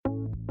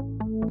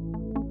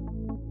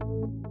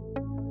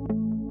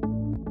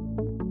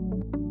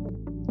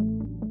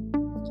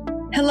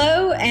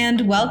Hello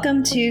and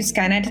welcome to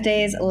Skynet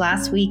Today's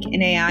Last Week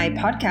in AI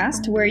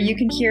podcast, where you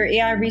can hear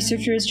AI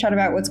researchers chat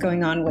about what's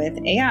going on with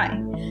AI.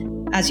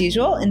 As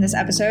usual, in this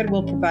episode,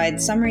 we'll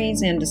provide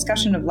summaries and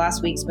discussion of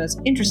last week's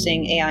most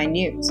interesting AI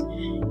news.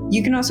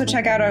 You can also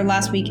check out our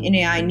Last Week in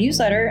AI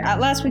newsletter at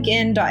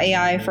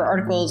lastweekin.ai for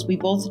articles we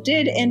both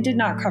did and did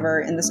not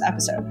cover in this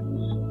episode.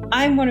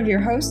 I'm one of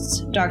your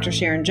hosts, Dr.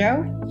 Sharon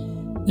Joe.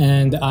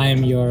 And I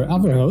am your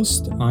other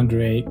host,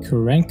 Andrei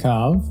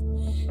Kurenkov.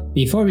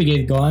 Before we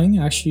get going,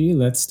 actually,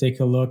 let's take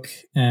a look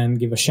and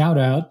give a shout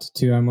out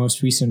to our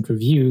most recent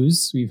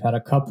reviews. We've had a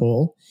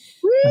couple.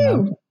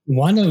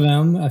 One of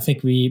them, I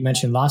think we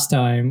mentioned last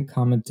time,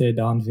 commented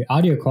on the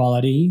audio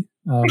quality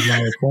of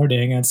my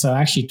recording. And so I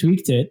actually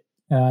tweaked it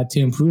to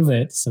improve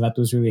it. So that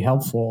was really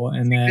helpful.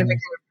 And then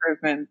Significant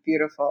improvement.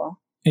 Beautiful.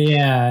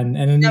 Yeah. And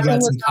then you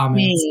got some comments.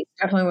 Me.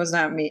 Definitely was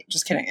not me.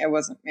 Just kidding. It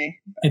wasn't me.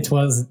 It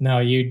was. No,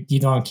 you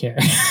don't care.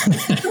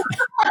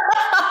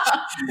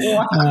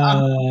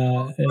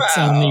 Wow. It's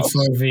only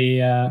for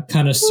the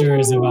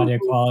connoisseurs of audio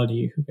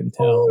quality who can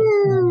tell.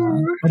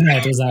 But no,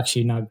 it was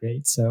actually not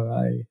great. So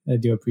I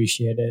do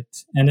appreciate it.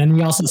 And then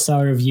we also saw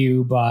a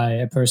review by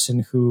a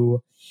person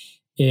who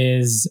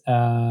is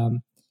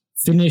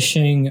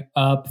finishing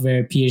up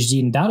their PhD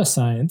in data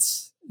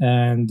science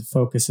and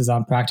focuses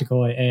on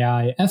practical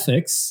AI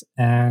ethics,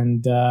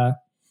 and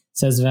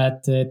says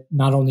that it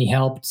not only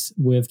helped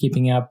with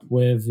keeping up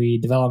with the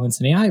developments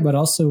in AI, but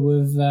also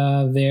with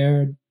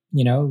their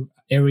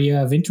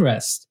area of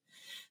interest.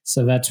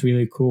 So that's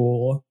really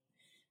cool.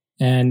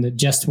 And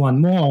just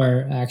one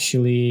more,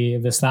 actually,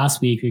 this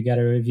last week, we got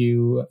a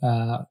review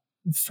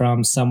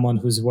from someone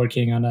who's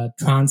working on a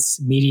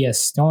transmedia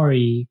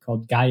story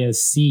called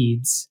Gaia's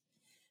Seeds,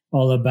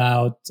 all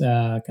about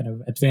kind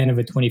of at the end of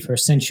the 21st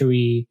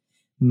century,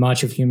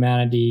 much of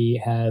humanity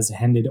has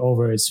handed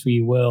over its free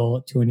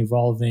will to an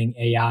evolving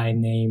AI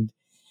named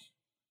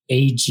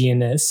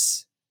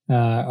AGNS,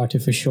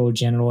 Artificial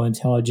General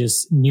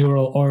Intelligence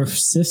Neural Earth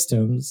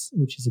Systems,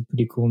 which is a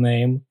pretty cool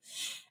name.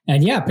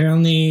 And yeah,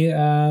 apparently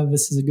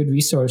this is a good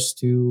resource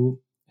to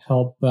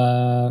help,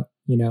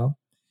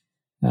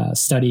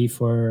 study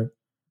for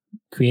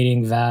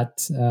creating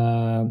that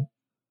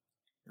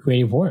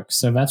creative work.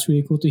 So that's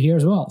really cool to hear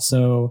as well.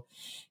 So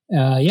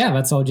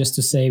that's all just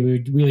to say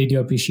we really do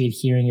appreciate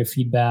hearing your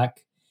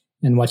feedback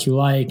and what you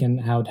like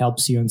and how it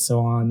helps you and so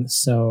on.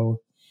 So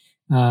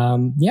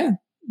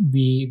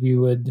we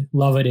would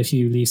love it if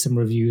you leave some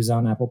reviews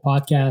on Apple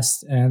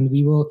Podcasts, and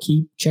we will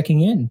keep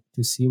checking in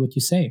to see what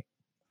you say.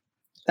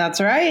 That's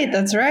right.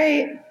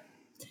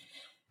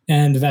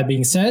 And that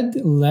being said,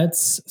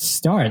 let's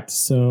start.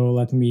 So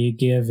let me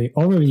give an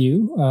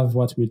overview of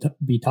what we'll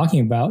be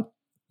talking about.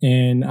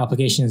 In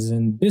applications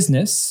in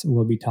business,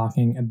 we'll be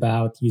talking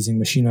about using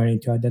machine learning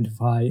to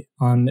identify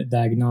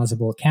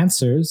undiagnosable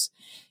cancers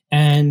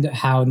and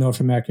how North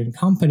American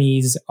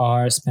companies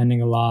are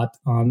spending a lot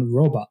on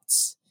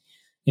robots.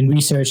 In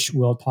research,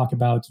 we'll talk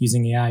about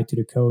using AI to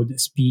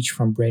decode speech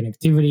from brain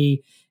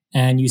activity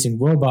and using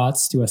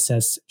robots to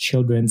assess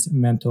children's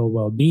mental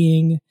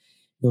well-being.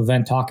 We'll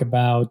then talk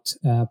about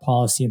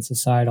policy and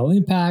societal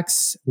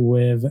impacts,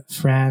 with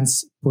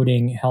France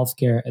putting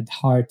healthcare at the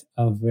heart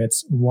of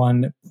its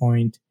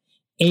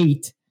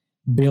 $1.8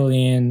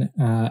 billion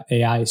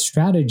AI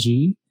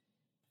strategy.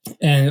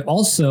 And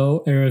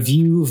also a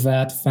review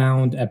that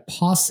found a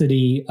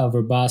paucity of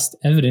robust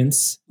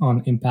evidence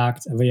on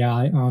impact of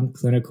AI on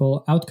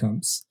clinical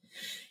outcomes.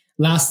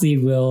 Lastly,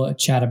 we'll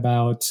chat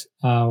about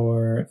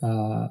our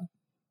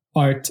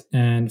art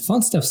and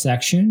fun stuff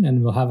section,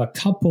 and we'll have a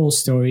couple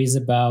stories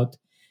about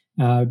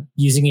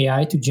using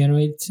AI to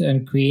generate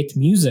and create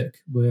music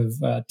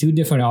with two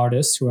different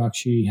artists who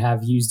actually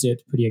have used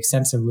it pretty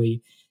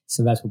extensively.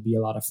 So that will be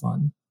a lot of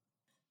fun.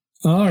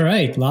 All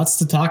right, lots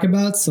to talk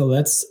about. So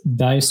let's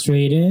dive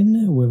straight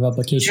in with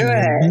application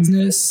in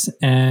business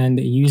and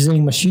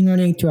using machine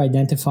learning to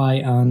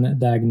identify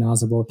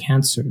undiagnosable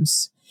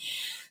cancers.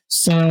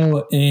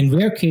 So in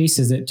rare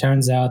cases, it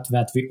turns out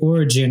that the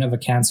origin of a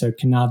cancer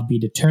cannot be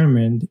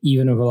determined,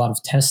 even with a lot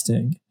of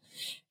testing.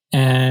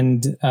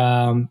 And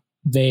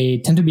they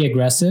tend to be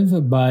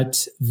aggressive,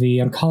 but the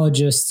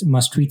oncologist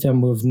must treat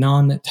them with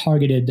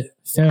non-targeted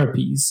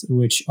therapies,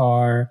 which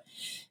are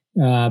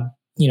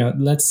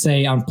let's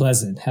say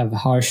unpleasant, have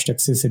harsh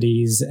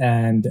toxicities,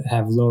 and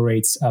have low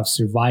rates of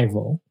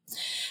survival.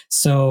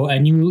 So a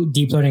new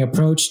deep learning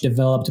approach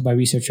developed by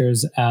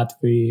researchers at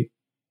the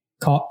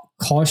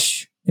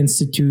Koch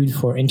Institute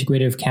for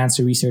Integrative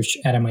Cancer Research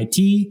at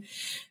MIT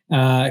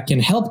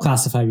can help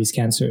classify these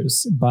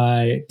cancers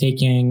by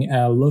taking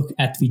a look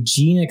at the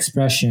gene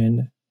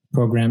expression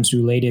programs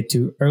related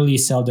to early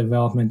cell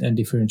development and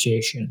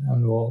differentiation.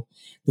 And we'll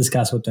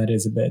discuss what that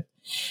is a bit.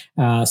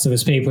 So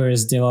this paper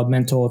is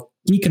Developmental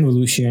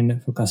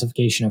Deconvolution for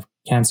Classification of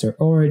Cancer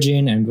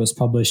Origin and was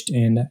published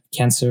in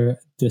Cancer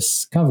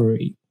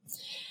Discovery.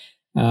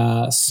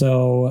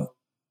 To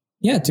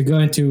go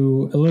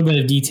into a little bit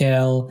of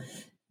detail,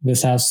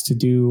 this has to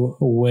do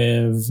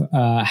with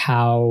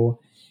how,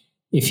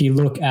 if you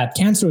look at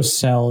cancer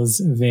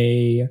cells,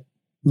 they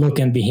look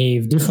and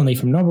behave differently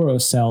from normal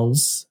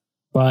cells,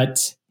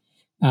 but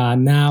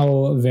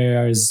now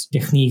there's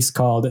techniques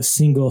called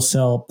single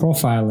cell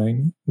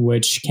profiling,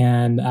 which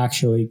can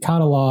actually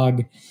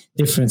catalog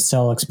different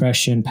cell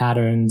expression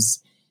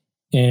patterns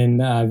in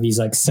these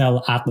like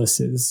cell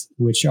atlases,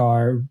 which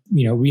are,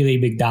 really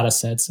big data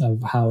sets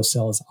of how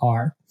cells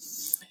are.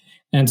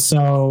 And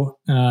so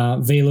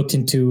they looked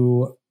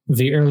into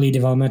the early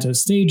developmental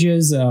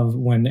stages of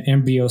when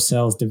embryo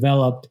cells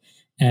developed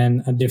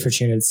and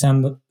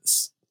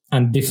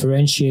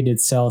undifferentiated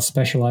cells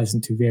specialized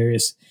into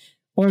various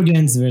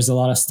organs. There's a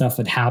lot of stuff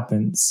that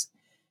happens.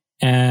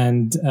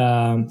 And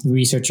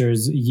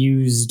researchers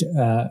used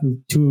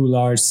two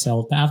large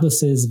cell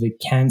atlases, the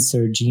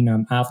Cancer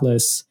Genome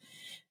Atlas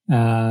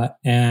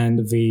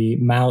and the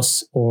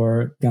Mouse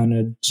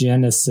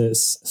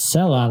Organogenesis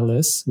Cell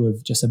Atlas,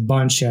 with just a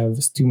bunch of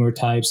tumor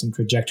types and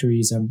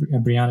trajectories of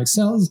embryonic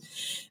cells.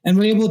 And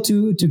we're able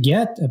to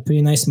get a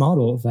pretty nice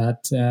model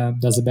that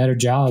does a better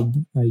job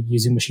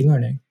using machine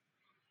learning.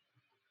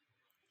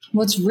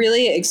 What's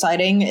really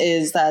exciting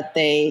is that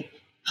they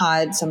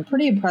had some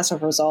pretty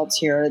impressive results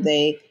here.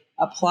 They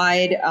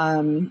applied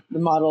the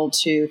model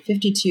to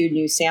 52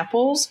 new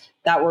samples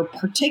that were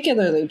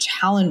particularly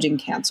challenging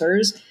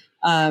cancers,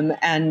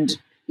 and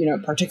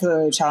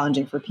particularly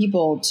challenging for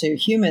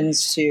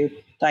humans to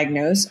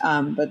diagnose.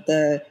 But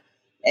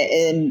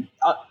and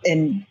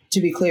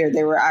to be clear,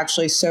 they were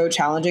actually so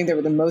challenging. They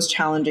were the most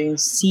challenging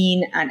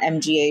seen at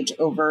MGH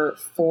over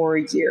 4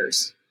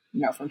 years.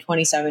 From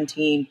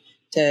 2017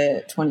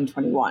 to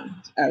 2021,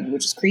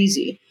 which is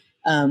crazy.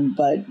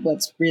 But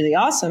what's really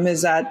awesome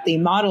is that the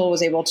model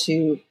was able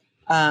to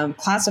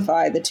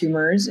classify the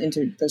tumors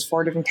into those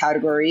 4 different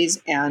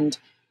categories and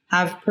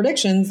have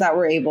predictions that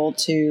were able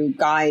to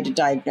guide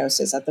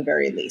diagnosis at the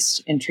very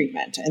least in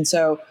treatment. And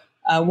so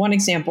one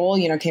example,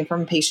 came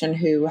from a patient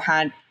who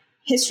had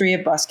history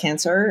of breast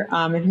cancer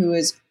and who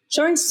was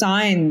showing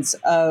signs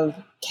of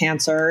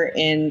cancer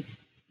in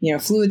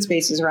fluid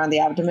spaces around the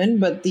abdomen,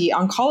 but the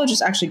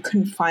oncologist actually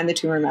couldn't find the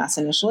tumor mass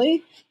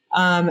initially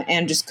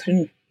and just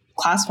couldn't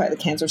classify the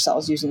cancer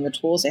cells using the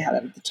tools they had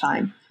at the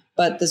time.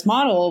 But this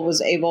model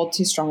was able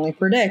to strongly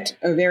predict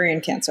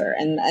ovarian cancer,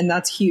 and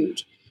that's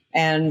huge.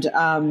 And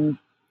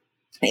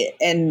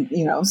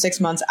 6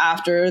 months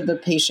after the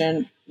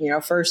patient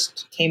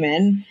first came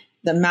in,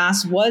 the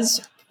mass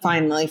was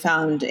finally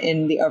found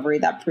in the ovary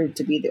that proved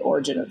to be the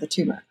origin of the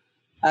tumor.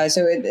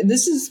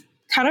 This is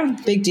kind of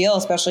a big deal,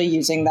 especially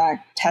using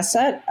that test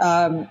set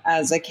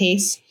as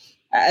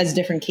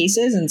different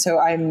cases. And so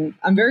I'm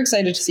very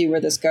excited to see where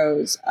this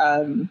goes.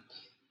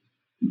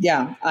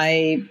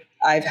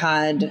 I've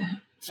had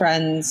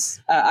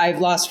friends, I've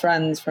lost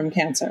friends from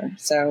cancer.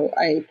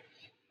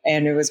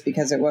 And it was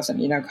because it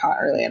wasn't, caught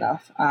early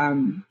enough.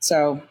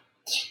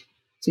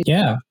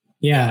 Yeah.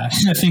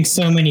 I think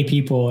so many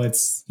people,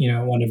 it's,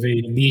 one of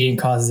the leading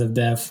causes of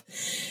death.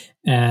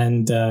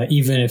 And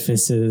even if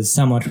this is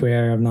somewhat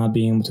rare of not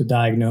being able to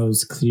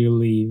diagnose,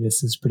 clearly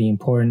this is pretty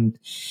important.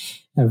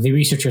 The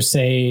researchers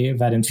say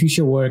that in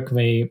future work,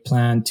 they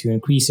plan to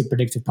increase the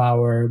predictive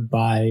power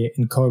by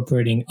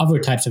incorporating other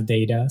types of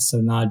data. So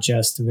not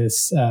just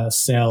this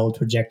cell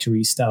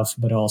trajectory stuff,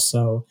 but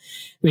also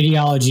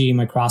radiology,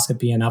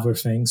 microscopy, and other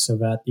things, so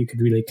that you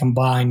could really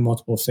combine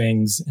multiple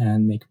things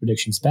and make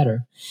predictions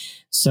better.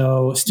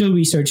 So still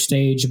research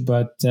stage,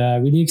 but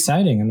really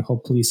exciting, and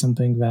hopefully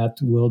something that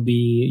will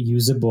be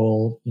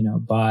usable,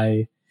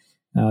 by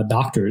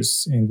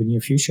doctors in the near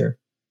future.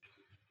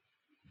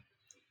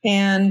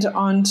 And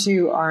on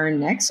to our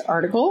next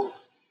article.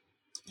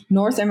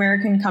 North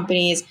American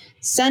companies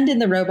send in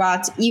the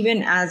robots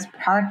even as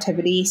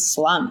productivity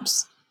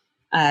slumps.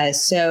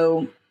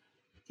 North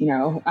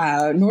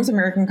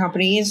American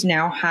companies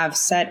now have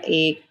set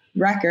a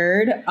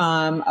record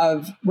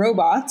of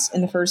robots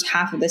in the first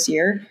half of this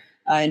year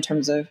in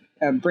terms of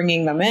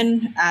bringing them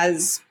in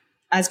as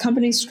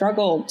companies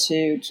struggle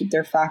to keep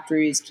their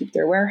factories, keep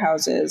their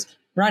warehouses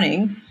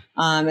running,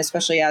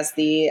 especially as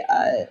the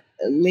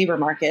labor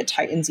market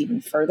tightens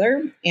even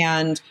further,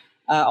 and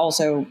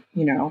also,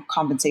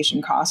 compensation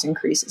costs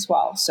increase as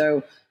well.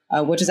 So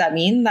what does that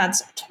mean?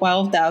 That's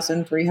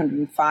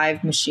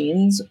 12,305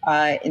 machines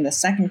in the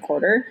second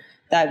quarter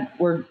that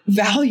were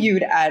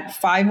valued at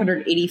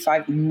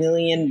 $585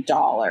 million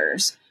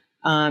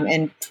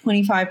and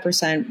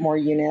 25% more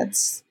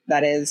units,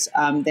 that is,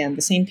 than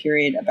the same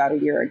period about a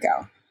year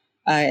ago.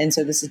 And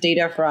so this is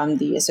data from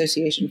the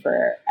Association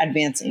for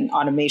Advancing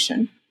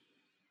Automation.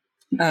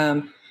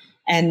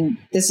 And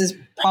this is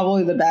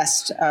probably the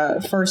best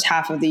first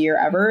half of the year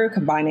ever,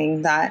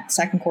 combining that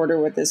second quarter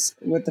with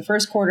the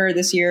first quarter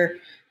this year.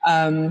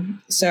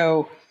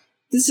 So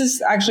this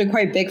is actually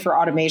quite big for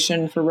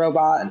automation, for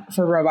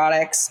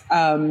robotics.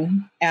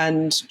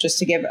 And just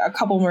to give a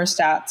couple more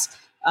stats,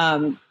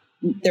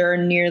 there are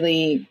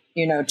nearly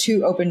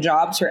 2 open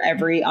jobs for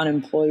every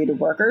unemployed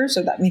worker.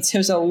 So that means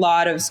there's a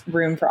lot of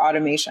room for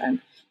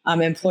automation.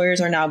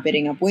 Employers are now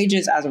bidding up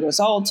wages as a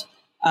result,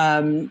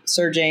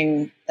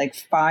 surging like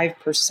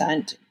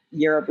 5%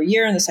 year over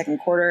year in the second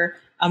quarter.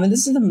 And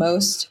this is the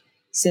most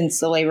since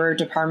the Labor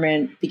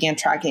Department began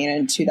tracking it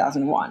in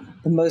 2001,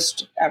 the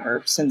most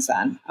ever since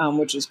then,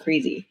 which is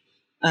crazy.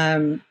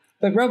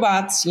 But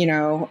robots,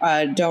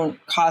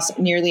 don't cost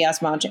nearly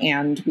as much,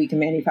 and we can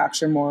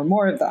manufacture more and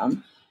more of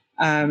them.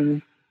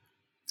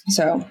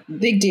 So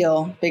big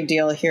deal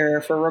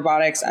here for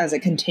robotics as it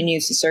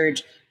continues to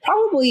surge,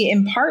 probably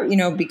in part,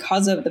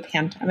 because of the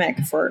pandemic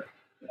for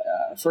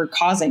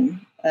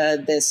causing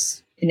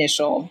this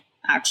initial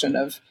action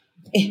of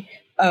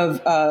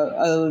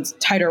a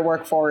tighter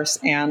workforce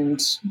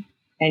and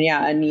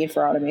a need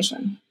for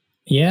automation.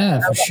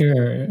 Yeah, for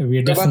sure.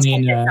 We're definitely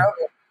in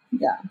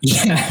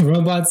yeah,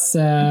 robots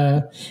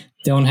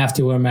don't have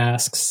to wear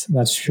masks.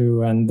 That's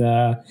true. And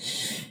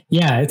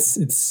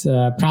it's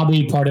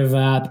probably part of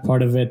that.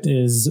 Part of it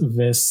is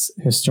this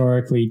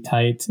historically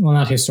tight, well,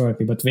 not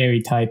historically, but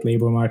very tight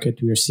labor market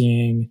we're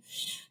seeing.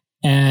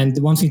 And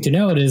one thing to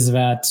note is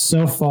that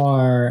so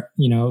far,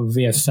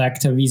 the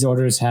effect of these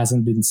orders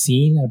hasn't been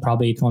seen, and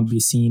probably it won't be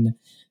seen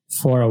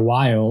for a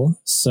while.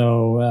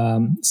 So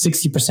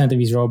 60% of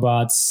these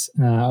robots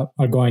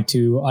are going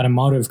to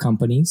automotive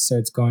companies. So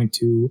it's going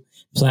to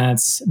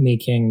plants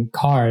making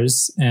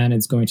cars, and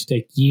it's going to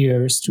take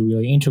years to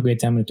really integrate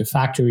them into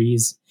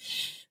factories.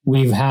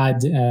 We've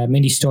had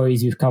many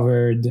stories we've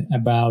covered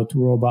about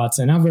robots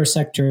in other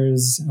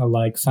sectors,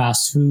 like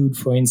fast food,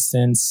 for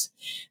instance,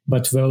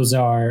 but those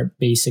are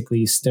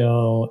basically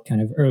still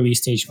kind of early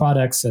stage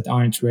products that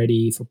aren't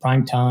ready for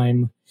prime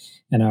time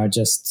and are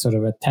just sort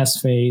of a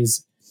test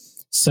phase.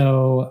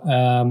 So,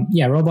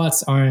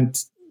 robots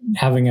aren't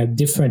having a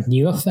different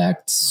new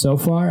effect so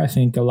far. I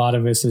think a lot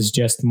of this is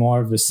just more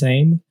of the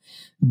same.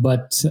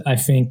 But I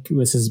think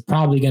this is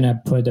probably going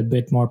to put a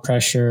bit more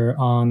pressure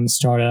on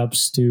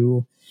startups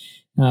to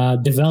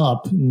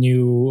develop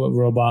new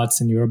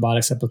robots and new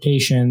robotics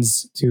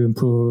applications to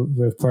improve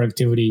the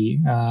productivity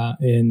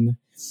in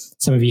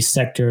some of these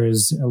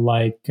sectors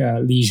like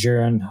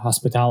leisure and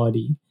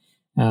hospitality,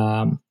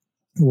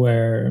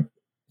 where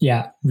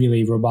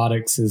really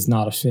robotics is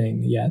not a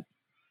thing yet.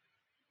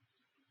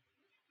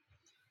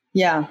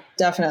 Yeah,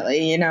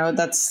 definitely.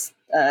 That's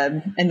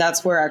and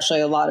that's where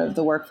actually a lot of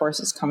the workforce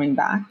is coming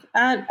back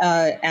at,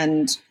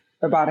 and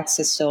robotics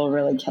is still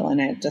really killing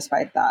it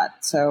despite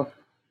that. So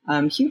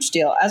huge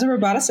deal. As a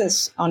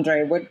roboticist,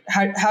 Andre,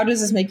 how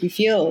does this make you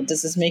feel?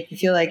 Does this make you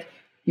feel like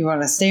you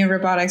want to stay in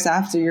robotics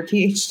after your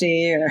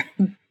PhD, or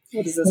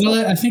what does this look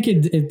like? I think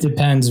it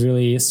depends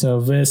really.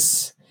 So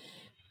this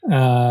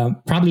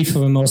probably for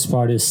the most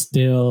part is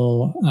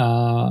still,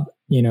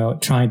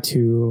 trying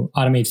to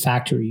automate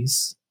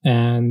factories.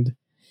 And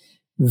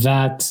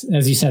that,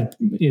 as you said,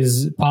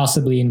 is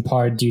possibly in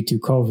part due to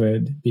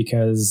COVID,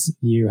 because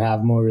you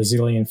have more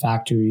resilient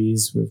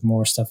factories with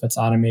more stuff that's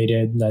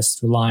automated,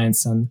 less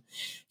reliance on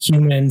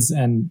humans,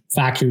 and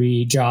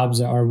factory jobs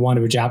are one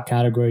of the job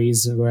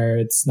categories where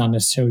it's not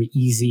necessarily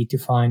easy to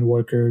find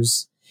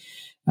workers.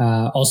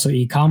 Also,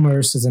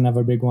 e-commerce is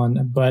another big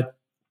one, but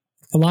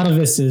a lot of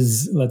this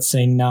is, let's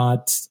say,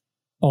 not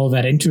all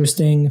that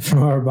interesting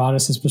from a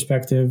roboticist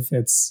perspective.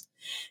 It's,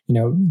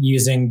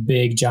 using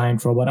big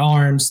giant robot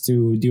arms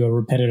to do a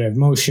repetitive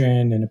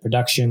motion in a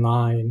production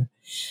line.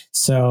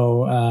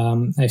 So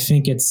I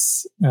think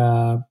it's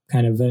kind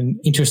of an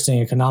interesting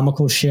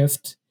economical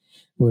shift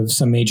with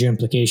some major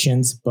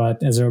implications.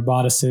 But as a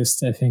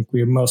roboticist, I think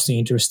we're mostly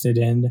interested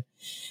in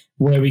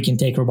where we can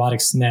take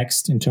robotics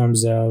next in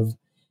terms of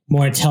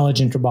more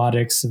intelligent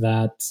robotics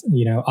that,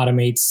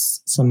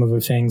 automates some of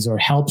the things or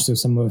helps with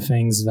some of the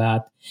things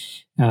that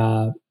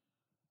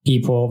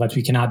people that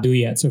we cannot do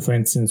yet. So for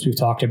instance, we've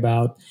talked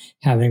about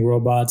having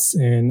robots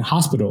in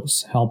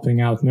hospitals, helping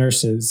out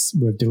nurses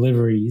with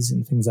deliveries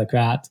and things like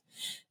that.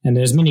 And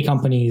there's many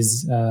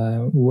companies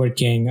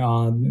working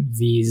on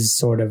these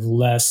sort of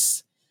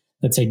less,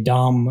 let's say,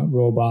 dumb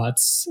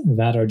robots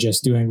that are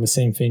just doing the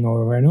same thing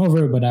over and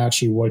over, but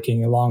actually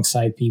working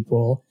alongside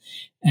people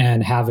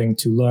and having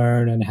to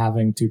learn and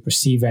having to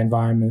perceive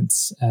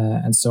environments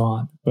and so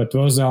on. But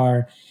those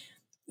are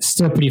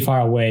still pretty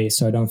far away,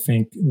 so I don't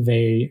think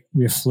they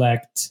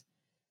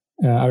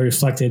are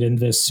reflected in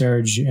this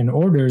surge in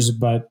orders.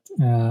 But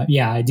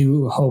I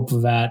do hope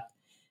that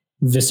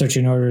the surge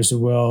in orders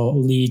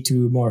will lead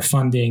to more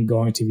funding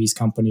going to these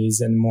companies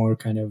and more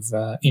kind of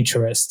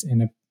interest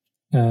in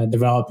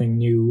developing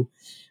new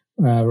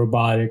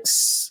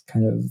robotics,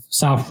 kind of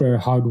software,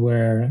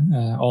 hardware,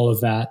 all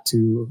of that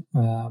to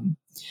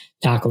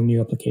tackle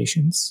new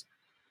applications.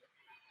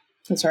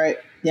 That's right.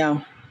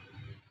 Yeah.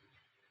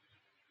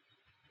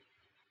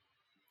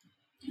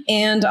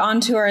 And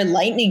on to our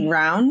lightning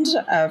round.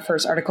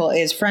 First article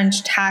is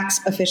French tax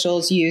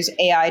officials use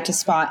AI to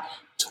spot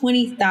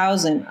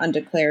 20,000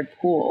 undeclared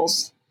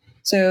pools.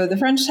 So the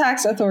French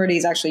tax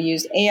authorities actually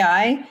used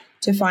AI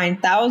to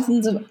find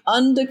thousands of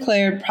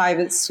undeclared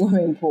private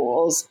swimming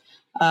pools,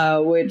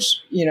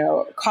 which,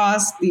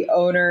 cost the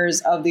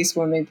owners of these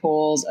swimming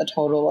pools a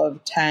total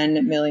of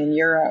 10 million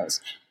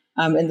euros.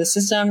 And the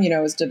system,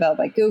 was developed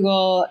by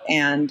Google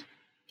and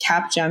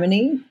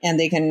Capgemini, and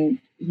they can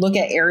look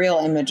at aerial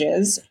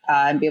images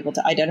and be able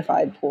to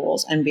identify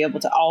pools and be able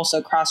to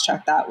also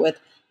cross-check that with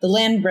the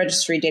land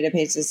registry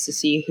databases to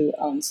see who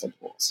owns the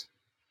pools.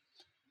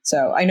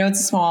 So I know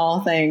it's a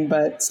small thing,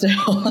 but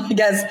still, I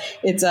guess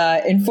it's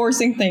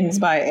enforcing things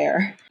by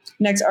air.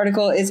 Next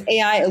article is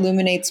AI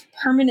illuminates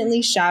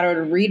permanently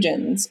shadowed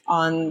regions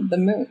on the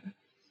moon.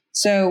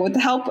 So with the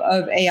help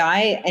of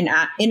AI, an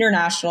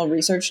international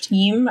research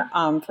team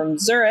from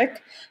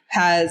Zurich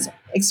has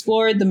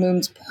explored the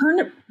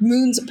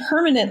moon's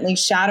permanently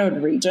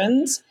shadowed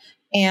regions,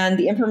 and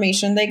the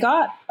information they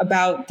got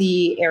about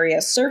the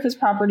area's surface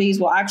properties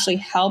will actually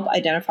help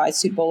identify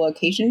suitable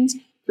locations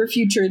for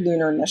future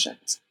lunar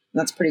missions. And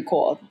that's pretty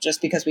cool.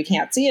 Just because we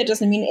can't see it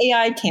doesn't mean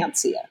AI can't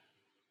see it.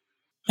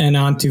 And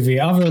on to the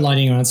other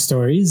lightning round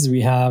stories,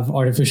 we have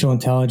artificial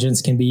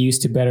intelligence can be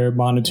used to better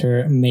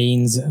monitor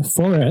Maine's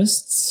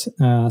forests.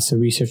 So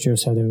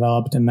researchers have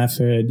developed a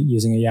method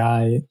using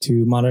AI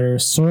to monitor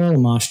soil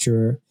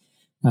moisture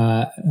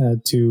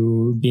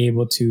to be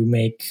able to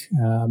make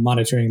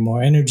monitoring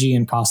more energy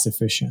and cost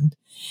efficient.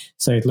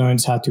 So it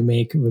learns how to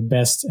make the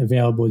best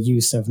available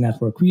use of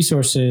network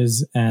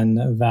resources, and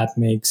that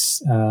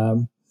makes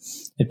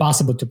it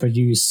possible to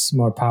produce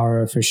more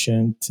power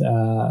efficient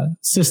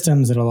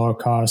systems at a lower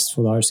cost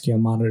for large scale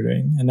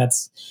monitoring. And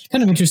that's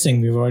kind of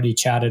interesting. We've already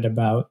chatted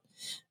about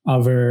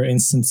other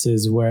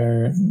instances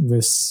where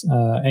this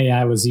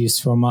AI was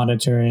used for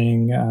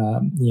monitoring,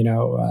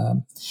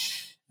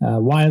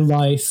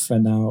 wildlife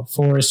and now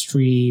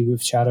forestry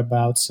we've chatted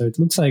about. So it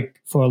looks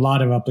like for a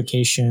lot of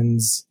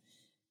applications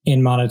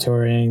in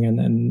monitoring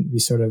and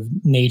these sort of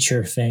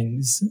nature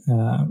things,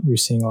 we're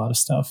seeing a lot of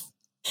stuff.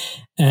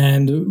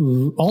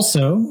 And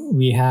also,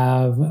 we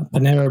have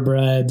Panera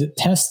Bread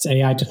tests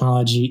AI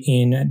technology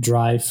in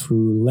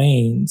drive-through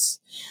lanes.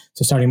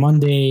 So starting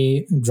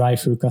Monday,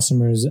 drive-through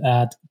customers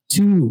at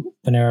 2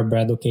 Panera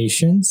Bread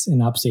locations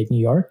in upstate New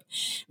York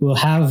will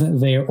have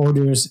their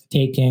orders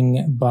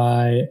taken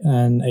by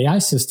an AI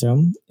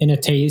system in a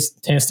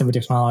test of a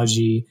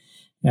technology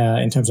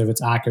in terms of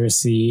its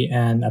accuracy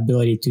and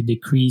ability to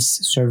decrease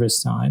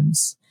service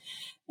times.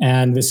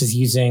 And this is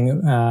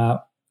using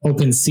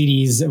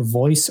OpenCity's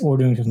voice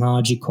ordering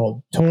technology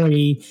called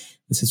Tori.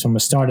 This is from a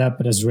startup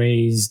that has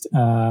raised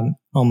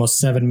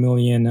almost $7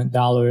 million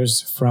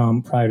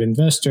from private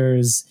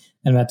investors,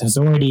 and that has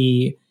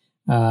already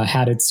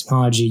had its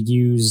technology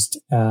used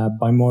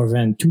by more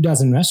than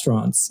 24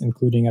 restaurants,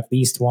 including at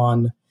least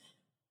one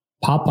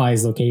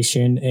Popeyes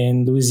location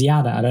in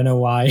Louisiana. I don't know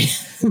why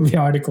the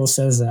article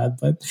says that,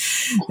 but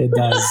it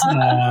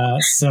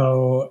does.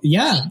 So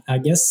yeah, I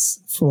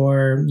guess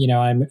for,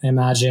 I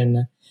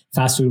imagine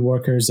fast food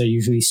workers are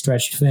usually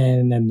stretched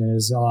thin and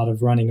there's a lot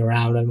of running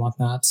around and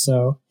whatnot.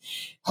 So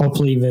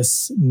hopefully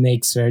this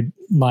makes their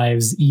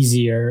lives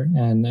easier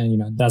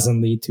and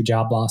doesn't lead to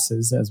job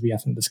losses, as we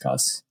often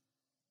discuss.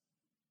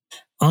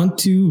 On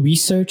to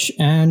research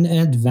and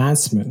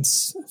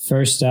advancements.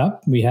 First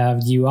up, we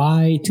have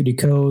UI to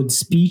decode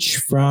speech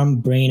from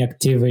brain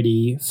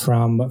activity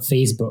from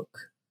Facebook.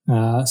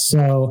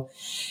 So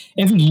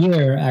every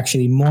year,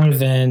 actually, more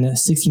than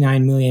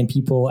 69 million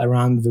people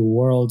around the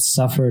world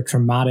suffer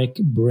traumatic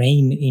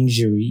brain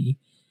injury,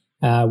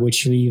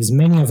 which leaves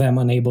many of them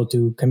unable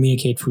to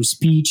communicate through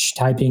speech,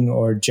 typing,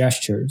 or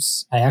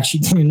gestures. I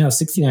actually didn't know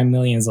 69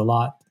 million is a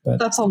lot. But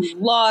that's a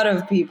lot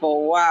of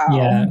people. Wow.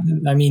 Yeah,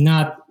 I mean,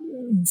 not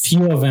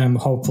few of them,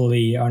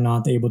 hopefully, are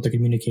not able to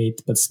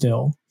communicate, but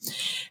still.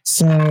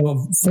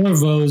 So for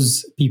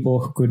those people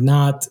who could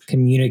not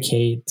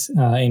communicate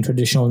in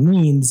traditional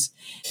means,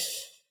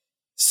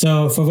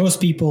 so for those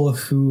people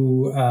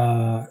who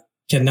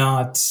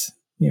cannot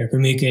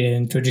communicate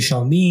in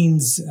traditional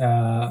means,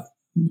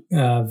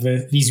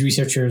 these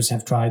researchers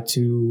have tried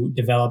to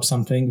develop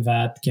something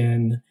that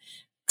can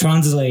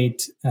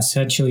translate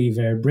essentially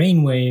their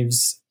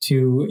brainwaves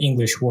to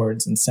English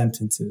words and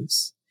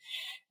sentences.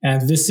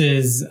 And this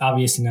is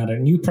obviously not a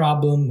new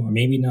problem, or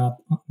maybe not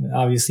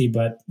obviously,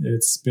 but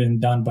it's been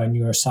done by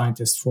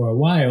neuroscientists for a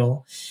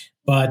while.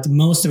 But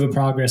most of the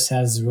progress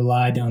has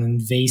relied on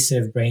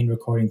invasive brain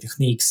recording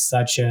techniques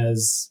such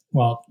as,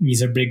 well,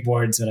 these are big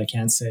words that I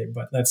can't say,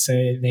 but let's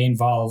say they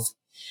involve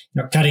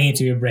cutting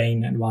into your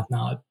brain and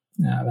whatnot.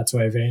 That's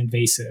why they're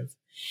invasive.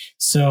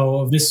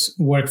 So this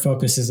work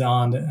focuses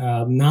on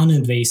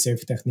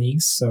non-invasive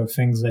techniques, so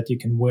things that you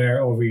can wear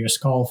over your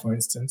skull, for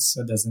instance,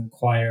 so it doesn't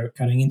require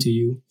cutting into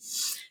you.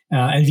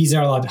 And these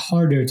are a lot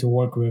harder to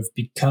work with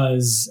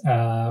because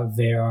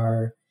they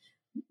are,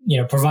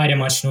 provide a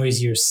much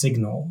noisier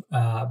signal.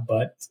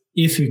 But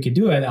if you could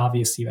do it,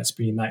 obviously that's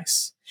pretty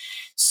nice.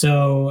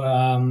 So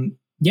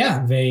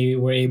they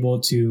were able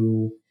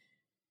to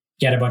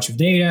get a bunch of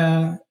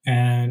data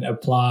and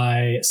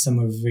apply some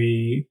of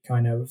the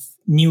kind of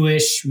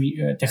newish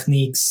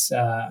techniques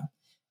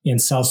in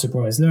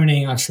self-supervised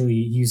learning, actually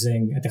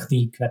using a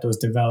technique that was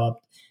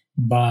developed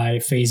by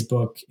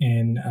Facebook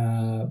in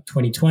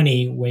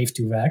 2020,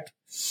 Wave2Vec.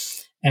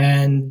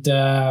 And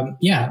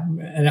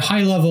at a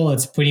high level,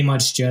 it's pretty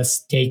much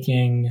just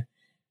taking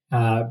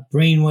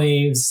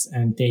brainwaves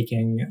and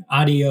taking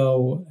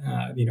audio,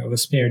 the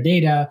spare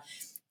data,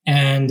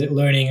 and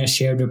learning a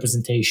shared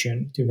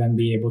representation to then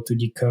be able to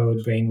decode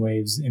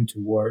brainwaves into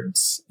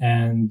words.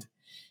 And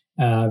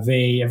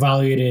they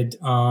evaluated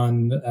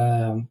on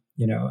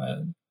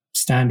a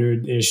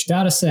standard-ish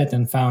data set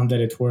and found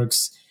that it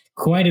works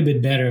quite a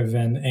bit better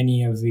than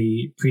any of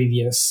the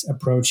previous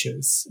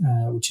approaches,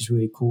 which is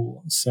really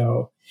cool.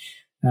 So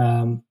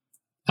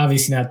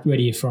obviously not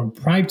ready for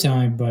prime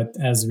time, but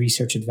as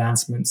research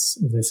advancements,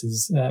 this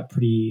is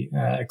pretty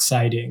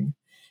exciting.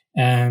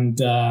 And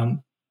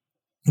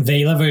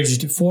they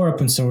leveraged 4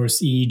 open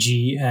source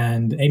EEG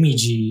and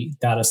MEG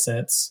data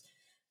sets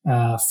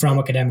from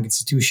academic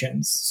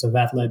institutions. So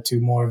that led to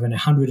more than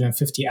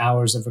 150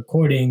 hours of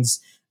recordings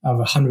of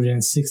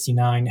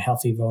 169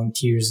 healthy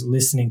volunteers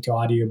listening to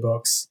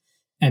audiobooks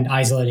and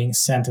isolating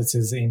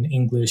sentences in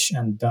English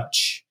and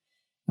Dutch,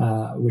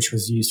 which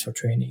was used for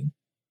training.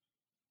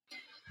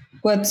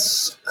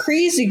 What's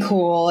crazy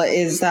cool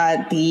is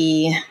that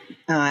the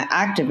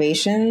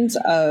activations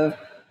of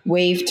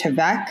Wave to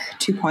Vec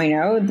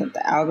 2.0,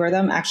 the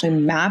algorithm, actually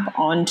map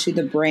onto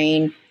the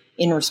brain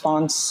in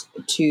response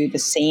to the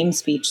same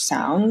speech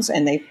sounds.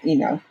 And they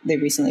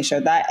recently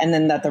showed that. And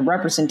then that the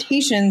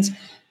representations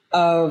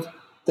of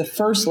the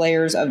first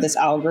layers of this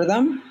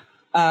algorithm,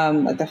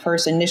 like the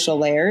first initial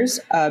layers,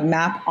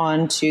 map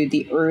onto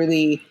the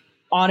early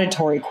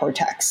auditory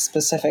cortex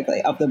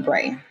specifically of the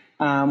brain.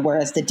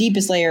 Whereas the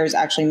deepest layers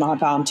actually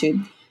map onto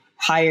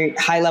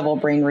high level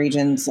brain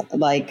regions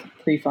like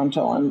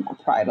prefrontal and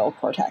parietal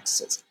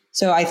cortexes.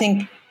 So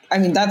I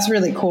mean, that's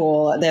really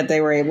cool that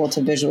they were able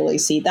to visually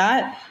see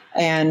that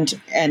and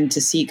to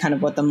see kind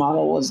of what the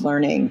model was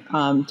learning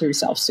through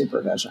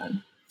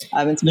self-supervision.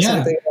 And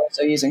specifically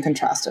also using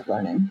contrastive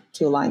learning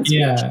to align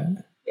speech.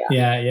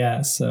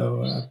 Yeah.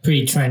 So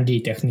pretty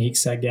trendy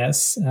techniques, I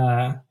guess.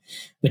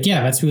 But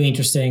yeah, that's really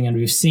interesting. And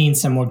we've seen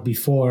some work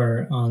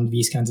before on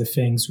these kinds of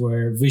things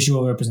where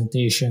visual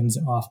representations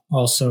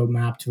also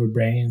map to the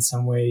brain in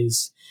some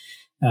ways,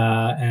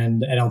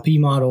 and NLP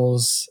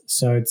models.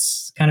 So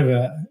it's kind of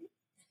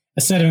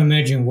a set of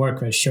emerging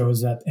work that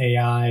shows that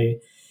AI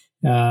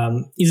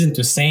isn't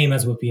the same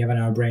as what we have in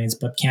our brains,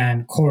 but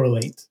can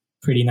correlate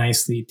pretty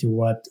nicely to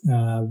what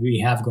we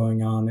have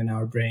going on in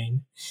our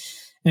brain.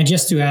 And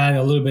just to add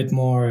a little bit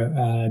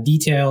more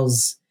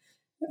details,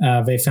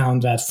 they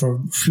found that for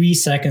 3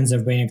 seconds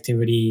of brain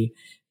activity,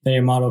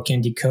 their model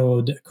can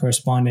decode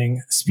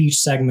corresponding speech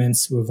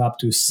segments with up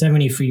to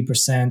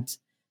 73%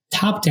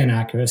 top 10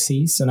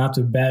 accuracy. So not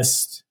the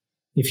best.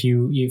 If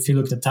you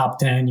look at the top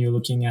 10, you're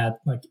looking at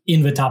like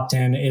in the top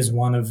 10 is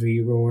one of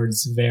the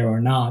words there or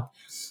not.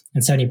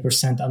 And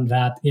 70% on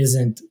that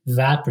isn't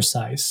that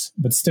precise,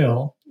 but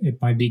still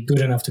it might be good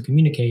enough to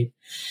communicate.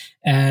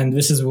 And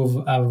this is with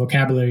a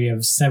vocabulary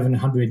of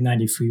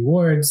 793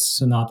 words.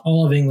 So not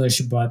all of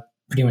English, but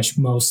pretty much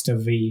most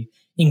of the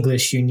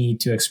English you need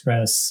to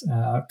express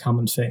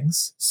common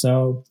things.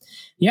 So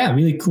yeah,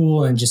 really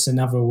cool. And just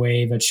another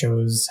way that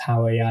shows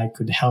how AI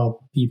could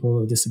help people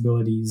with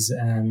disabilities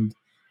and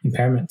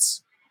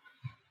impairments.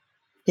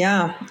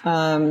 Yeah.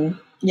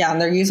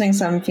 And they're using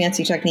some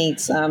fancy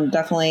techniques,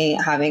 definitely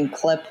having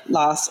clip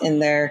loss in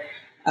there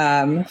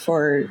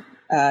for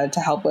to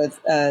help with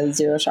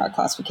zero-shot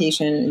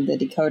classification in the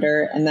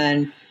decoder. And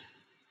then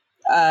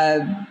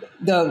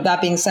though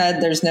that being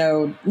said, there's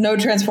no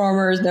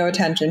transformers, no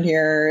attention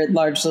here,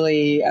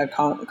 largely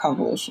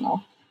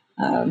convolutional.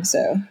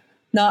 So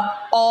not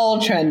all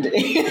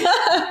trendy.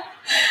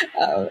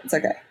 It's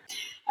okay.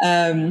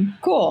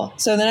 Cool.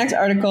 So the next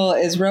article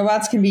is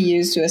robots can be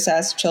used to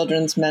assess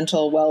children's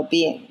mental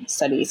well-being,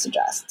 study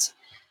suggests.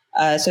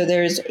 So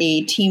there's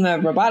a team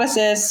of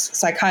roboticists,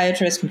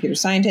 psychiatrists, computer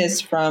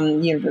scientists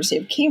from the University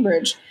of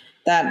Cambridge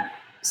that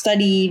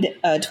studied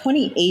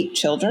 28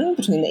 children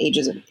between the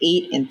ages of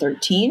 8 and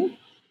 13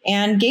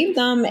 and gave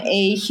them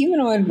a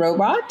humanoid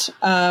robot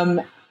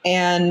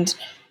and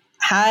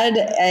had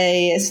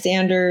a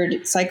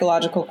standard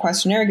psychological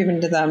questionnaire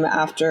given to them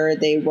after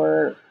they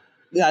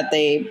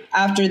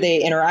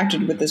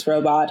interacted with this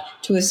robot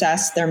to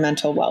assess their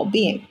mental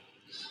well-being.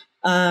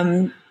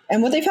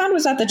 And what they found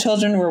was that the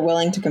children were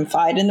willing to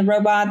confide in the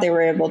robot. They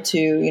were able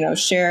to,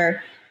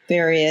 share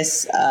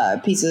various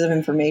pieces of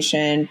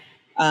information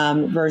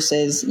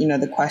versus,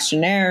 the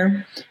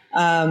questionnaire.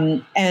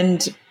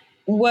 And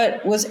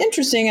what was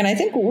interesting, and I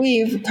think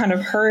we've kind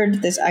of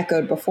heard this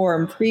echoed before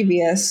in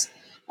previous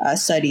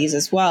studies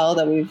as well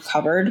that we've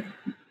covered,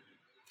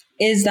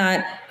 is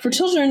that for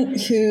children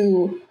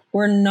who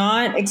were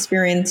not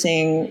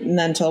experiencing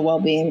mental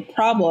well-being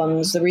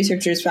problems, the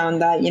researchers found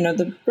that,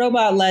 the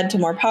robot led to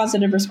more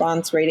positive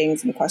response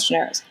ratings in the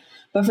questionnaires.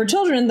 But for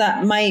children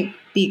that might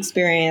be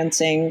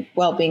experiencing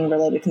well-being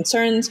related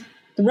concerns,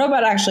 the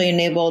robot actually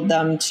enabled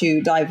them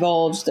to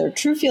divulge their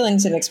true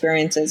feelings and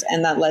experiences,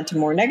 and that led to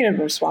more negative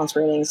response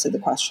ratings to the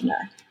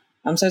questionnaire.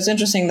 So it's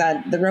interesting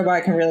that the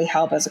robot can really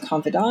help as a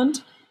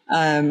confidant.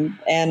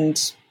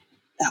 And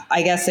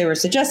I guess they were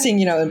suggesting,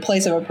 in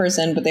place of a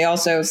person, but they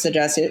also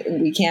suggested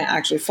we can't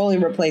actually fully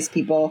replace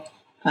people.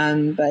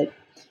 But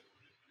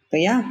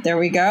yeah, there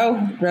we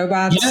go.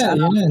 Robots. Yeah,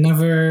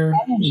 another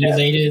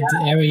related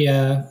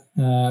area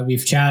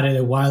We've chatted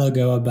a while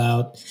ago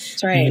about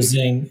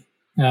using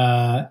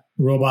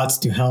robots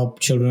to help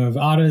children with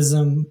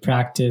autism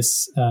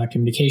practice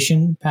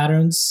communication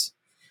patterns.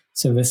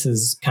 So this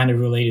is kind of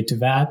related to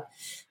that.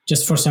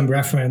 Just for some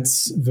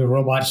reference, the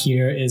robot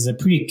here is a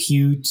pretty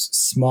cute,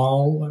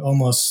 small,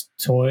 almost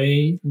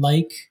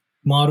toy-like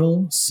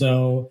model.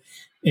 So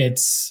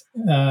it's,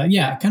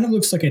 kind of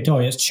looks like a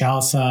toy. It's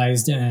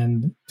child-sized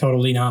and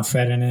totally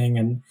non-threatening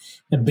and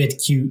a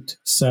bit cute.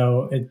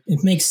 So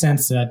it makes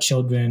sense that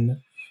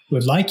children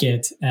would like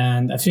it.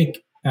 And I think,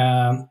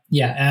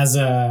 as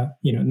a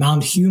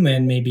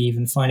non-human, maybe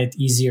even find it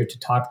easier to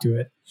talk to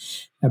it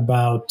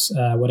about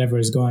whatever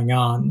is going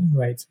on,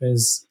 right?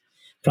 There's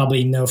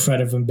probably no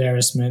threat of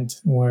embarrassment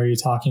where you're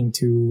talking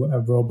to a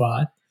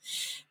robot.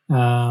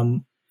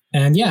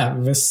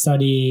 This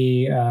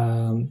study,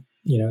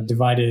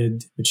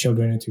 divided the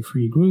children into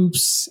 3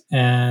 groups,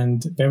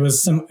 and there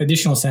was some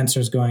additional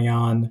sensors going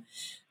on.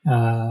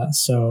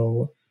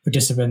 So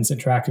participants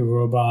interacted with the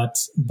robot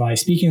by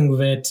speaking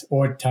with it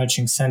or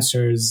touching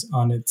sensors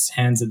on its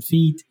hands and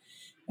feet.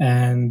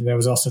 And there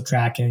was also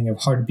tracking of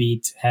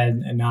heartbeat,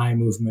 head, and eye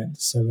movement.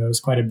 So there was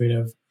quite a bit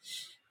of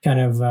kind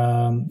of,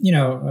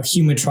 a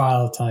human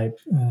trial type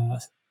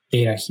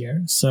data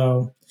here.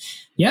 So,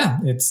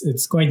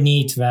 it's quite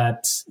neat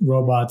that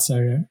robots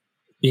are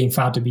being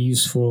found to be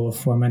useful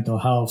for mental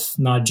health,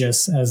 not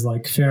just as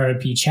like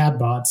therapy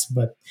chatbots,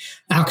 but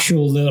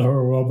actual little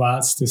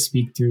robots to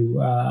speak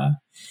to.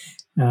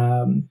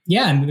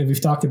 And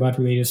we've talked about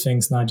related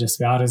things, not just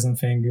the autism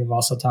thing. We've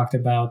also talked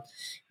about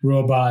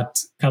robot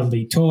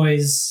cuddly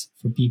toys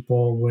for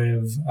people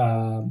with,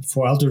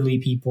 for elderly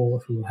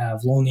people who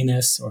have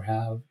loneliness or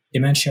have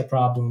dementia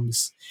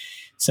problems.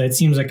 So it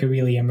seems like a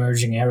really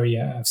emerging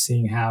area of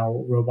seeing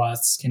how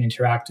robots can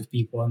interact with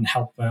people and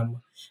help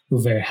them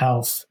with their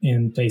health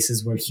in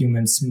places where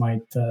humans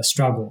might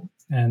struggle.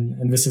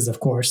 And this is, of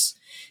course,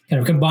 kind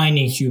of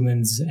combining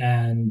humans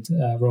and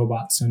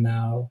robots. So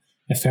now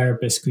a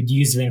therapist could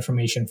use the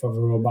information for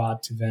the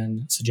robot to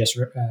then suggest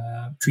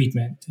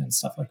treatment and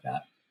stuff like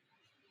that.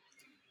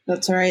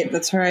 That's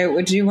right.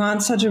 Would you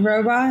want such a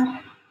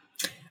robot?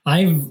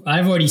 I've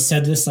already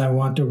said this. I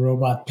want a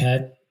robot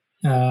pet.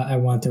 I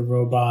want a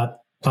robot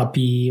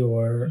puppy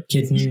or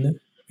kitten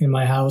in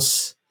my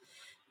house.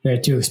 They're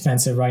too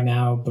expensive right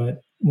now,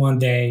 but one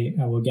day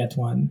I will get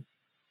one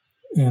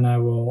and I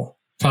will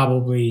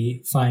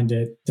probably find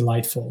it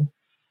delightful.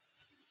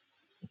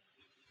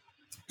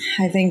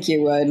 I think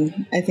you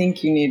would. I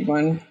think you need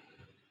one.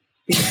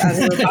 As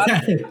a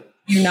robot,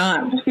 you're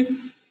not.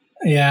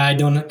 Yeah, I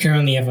don't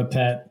currently have a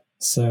pet,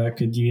 so I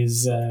could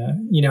use,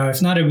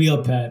 if not a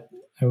real pet,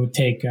 I would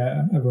take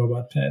a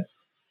robot pet.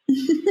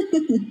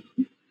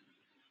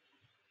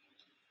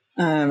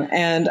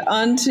 And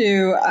on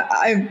to,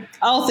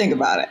 I'll think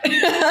about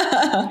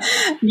it.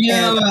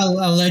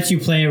 I'll let you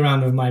play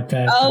around with my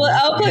pet.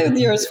 I'll play with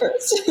yours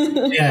first.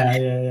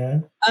 Yeah.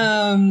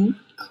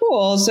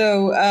 Cool.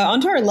 So on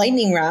to our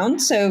lightning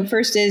round. So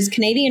first is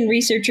Canadian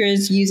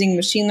researchers using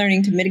machine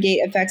learning to mitigate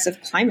effects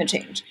of climate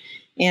change.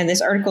 And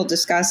this article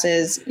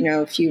discusses,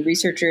 a few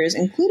researchers,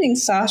 including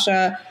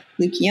Sasha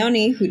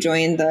Lucchioni, who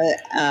joined the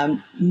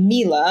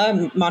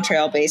MILA,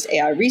 Montreal-based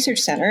AI Research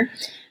Center,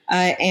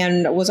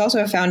 and was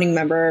also a founding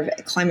member of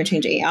Climate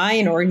Change AI,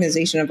 an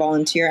organization of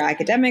volunteer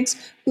academics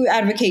who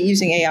advocate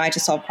using AI to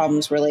solve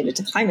problems related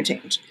to climate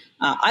change.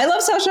 I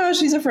love Sasha.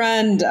 She's a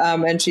friend,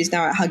 and she's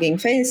now at Hugging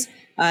Face.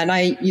 And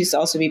I used to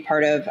also be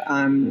part of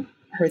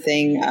her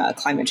thing,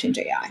 Climate Change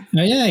AI.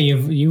 Oh, yeah,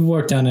 you've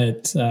worked on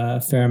it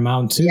a fair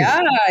amount too.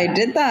 Yeah, I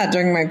did that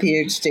during my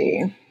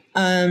PhD.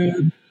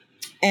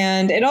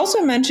 And it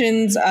also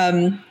mentions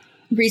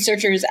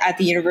researchers at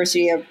the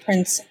University of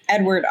Prince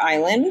Edward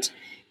Island,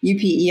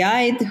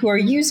 UPEI, who are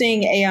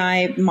using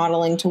AI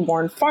modeling to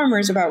warn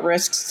farmers about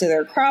risks to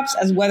their crops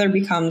as weather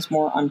becomes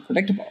more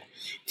unpredictable.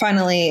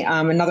 Finally,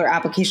 another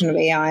application of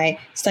AI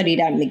studied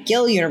at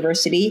McGill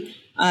University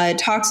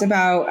talks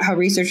about how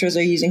researchers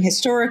are using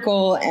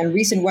historical and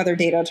recent weather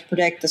data to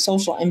predict the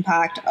social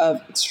impact of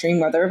extreme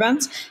weather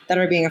events that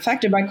are being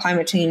affected by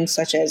climate change,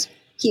 such as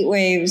heat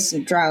waves,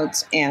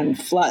 droughts,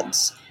 and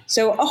floods.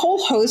 So a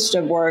whole host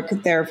of work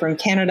there from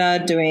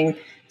Canada doing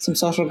some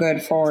social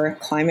good for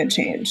climate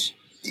change.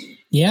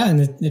 Yeah, and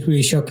it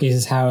really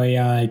showcases how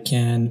AI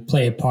can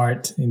play a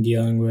part in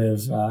dealing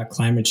with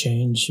climate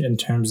change in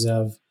terms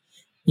of,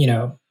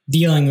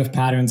 dealing with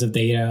patterns of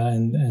data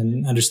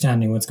and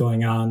understanding what's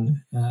going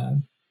on.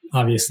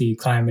 Obviously,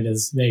 climate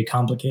is very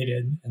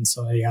complicated, and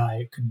so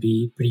AI could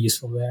be pretty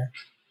useful there.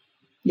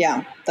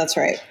 Yeah, that's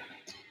right.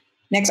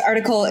 Next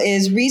article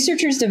is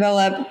researchers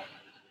develop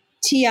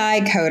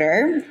TI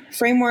Coder,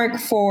 framework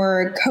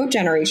for code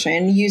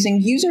generation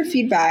using user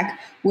feedback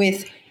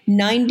with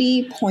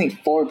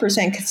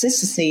 90.4%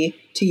 consistency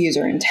to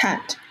user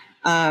intent.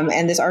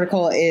 And this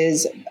article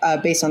is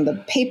based on the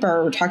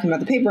paper. We're talking about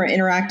the paper,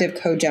 Interactive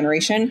Code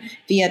Generation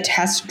via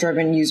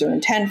Test-Driven User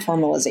Intent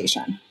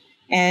Formalization.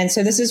 And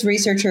so this is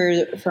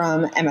researchers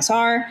from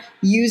MSR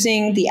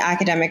using the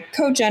academic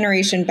code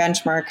generation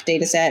benchmark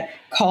dataset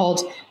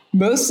called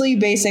mostly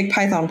basic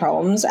Python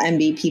problems,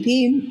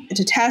 MBPP,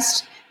 to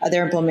test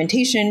their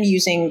implementation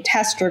using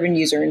test-driven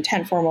user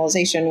intent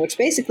formalization, which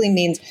basically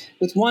means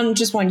with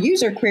just one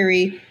user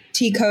query,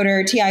 TI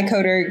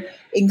coder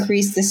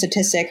increased the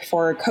statistic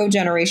for code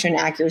generation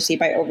accuracy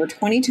by over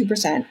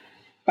 22%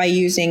 by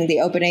using the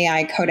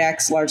OpenAI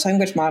Codex large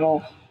language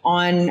model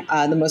on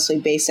the mostly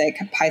basic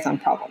Python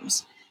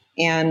problems.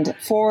 And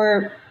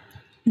for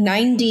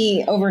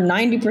over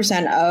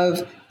 90%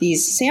 of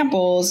these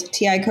samples,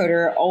 TI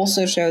coder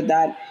also showed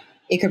that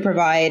it could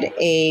provide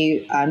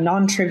a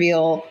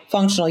non-trivial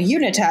functional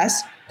unit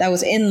test that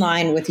was in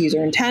line with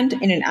user intent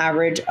in an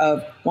average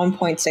of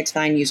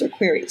 1.69 user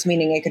queries,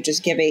 meaning it could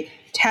just give a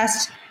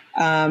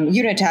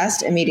unit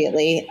test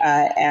immediately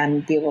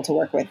and be able to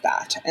work with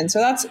that. And so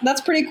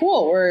that's pretty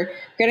cool. We're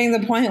getting to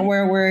the point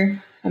where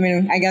we're trying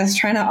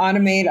to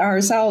automate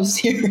ourselves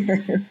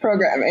here,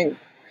 programming.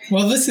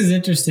 Well, this is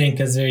interesting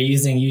because they're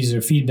using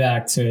user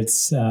feedback, so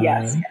it's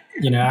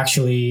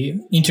actually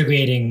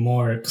integrating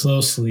more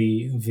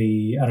closely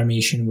the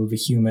automation with the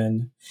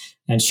human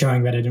and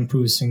showing that it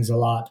improves things a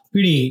lot.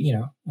 Pretty,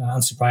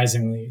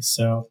 unsurprisingly.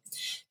 So,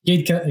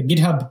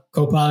 GitHub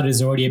Copilot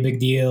is already a big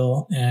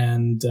deal,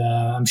 and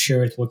I'm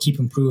sure it will keep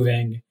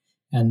improving.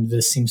 And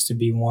this seems to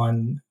be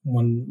one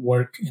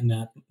work in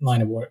that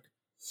line of work.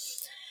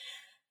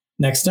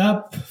 Next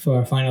up, for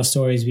our final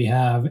stories, we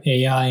have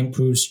AI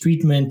improves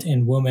treatment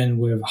in women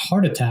with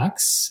heart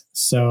attacks.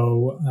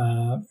 So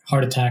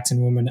heart attacks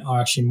in women are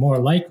actually more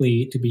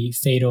likely to be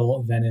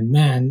fatal than in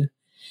men.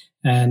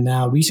 And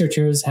now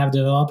researchers have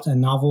developed a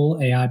novel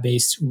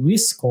AI-based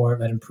risk score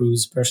that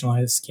improves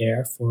personalized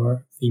care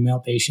for female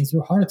patients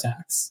with heart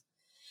attacks.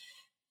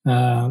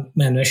 Man,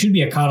 there should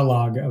be a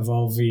catalog of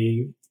all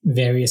the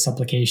various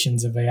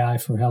applications of AI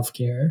for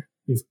healthcare.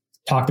 We've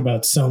talked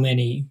about so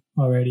many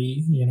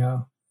already,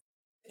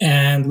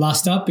 And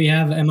last up, we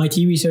have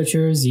MIT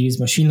researchers use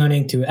machine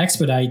learning to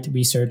expedite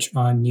research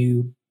on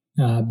new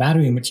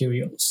battery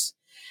materials.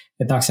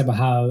 It talks about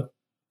how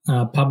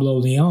Pablo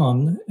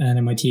Leon, an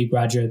MIT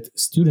graduate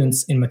student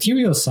in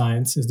materials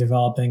science, is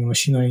developing a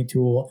machine learning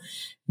tool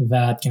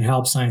that can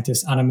help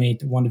scientists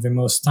automate one of the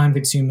most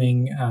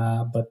time-consuming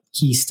but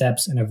key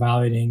steps in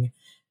evaluating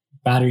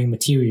battery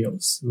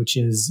materials, which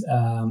is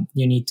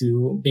you need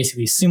to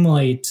basically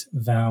simulate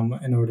them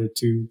in order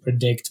to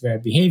predict their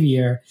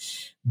behavior.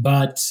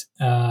 But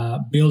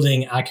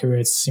building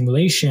accurate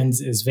simulations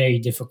is very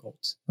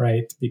difficult,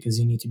 right? Because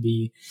you need to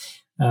be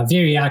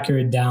very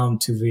accurate down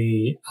to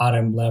the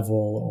atom level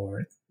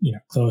or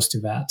close to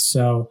that.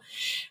 So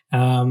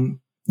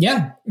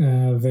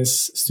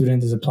this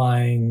student is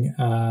applying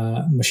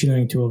a machine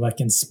learning tool that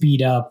can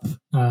speed up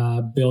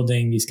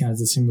building these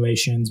kinds of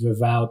simulations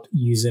without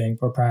using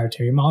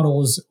proprietary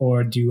models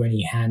or do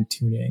any hand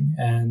tuning.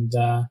 And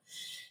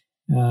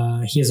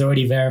he has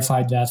already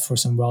verified that for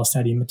some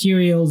well-studied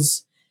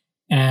materials,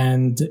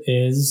 and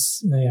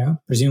is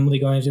presumably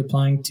going to be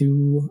applying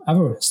to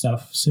other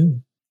stuff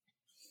soon.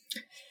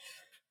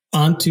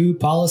 On to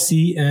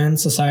policy and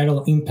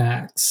societal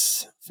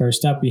impacts.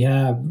 First up, we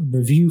have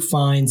review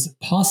finds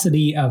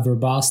paucity of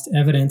robust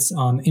evidence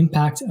on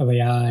impact of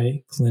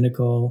AI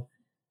clinical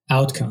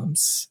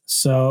outcomes.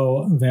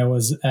 So there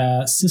was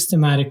a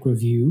systematic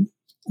review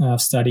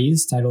of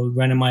studies titled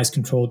Randomized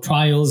Controlled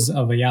Trials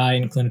of AI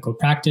in Clinical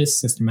Practice,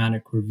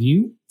 Systematic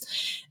Review.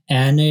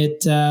 And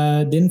it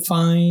didn't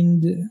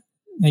find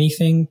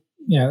anything,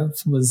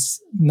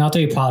 was not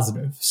very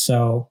positive.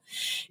 So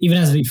even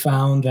as we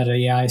found that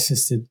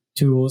AI-assisted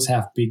tools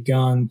have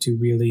begun to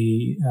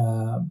really,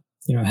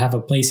 have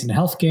a place in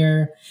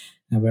healthcare,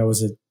 there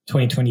was a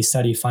 2020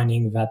 study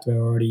finding that there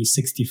were already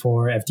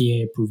 64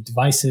 FDA-approved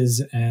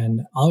devices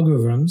and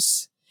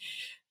algorithms.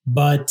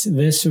 But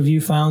this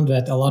review found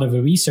that a lot of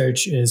the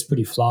research is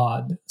pretty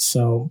flawed.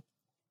 So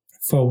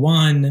for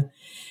one,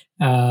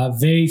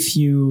 very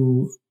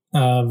few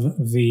of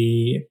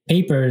the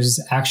papers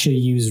actually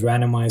use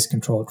randomized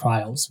controlled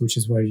trials, which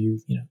is where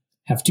you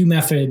have two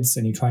methods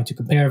and you try to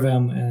compare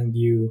them, and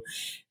you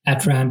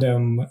at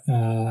random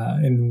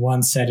in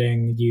one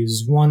setting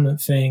use one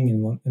thing,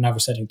 in another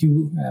setting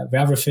do the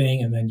other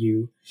thing, and then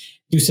you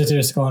do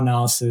statistical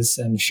analysis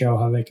and show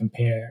how they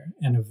compare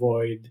and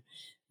avoid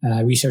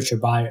researcher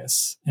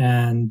bias.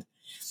 And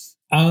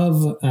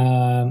of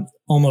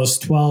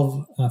almost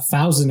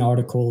 12,000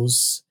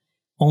 articles,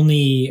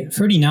 only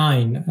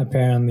 39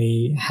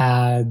 apparently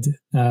had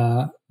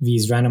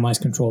these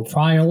randomized controlled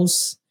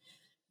trials.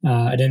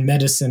 And in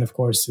medicine, of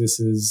course, this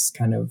is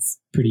kind of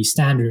pretty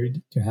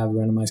standard to have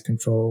randomized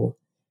control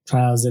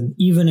trials. And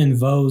even in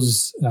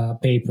those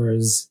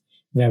papers,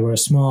 there were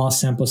small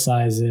sample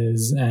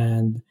sizes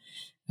and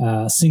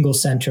single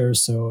center,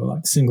 so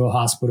like single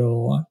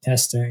hospital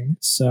testing.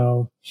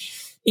 So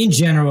in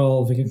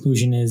general, the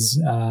conclusion is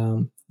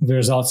the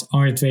results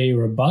aren't very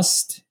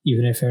robust,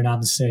 even if they're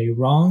not necessarily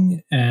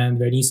wrong. And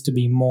there needs to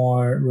be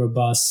more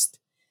robust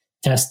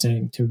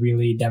testing to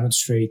really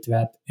demonstrate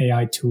that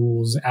AI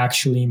tools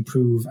actually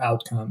improve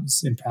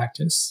outcomes in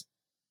practice.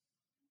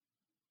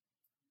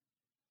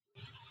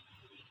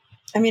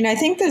 I mean, I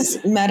think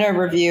this meta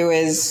review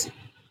is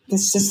the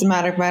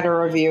systematic meta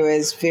review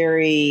is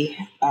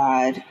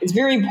it's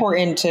very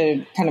important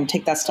to kind of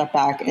take that step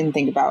back and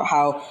think about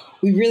how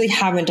we really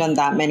haven't done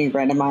that many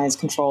randomized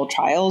controlled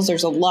trials.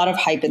 There's a lot of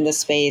hype in this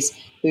space.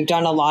 We've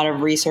done a lot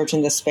of research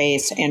in this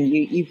space, and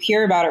you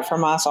hear about it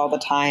from us all the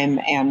time,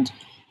 and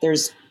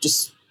it's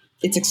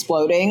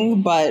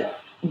exploding, but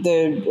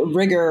the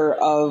rigor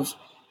of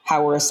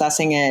how we're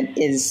assessing it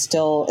it's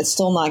still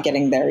not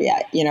getting there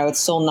yet. It's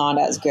still not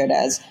as good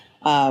as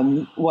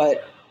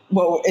what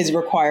is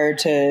required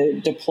to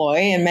deploy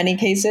in many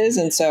cases.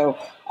 And so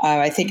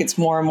I think it's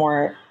more and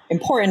more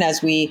important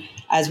as we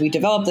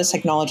develop this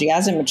technology,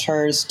 as it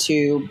matures,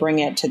 to bring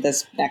it to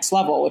this next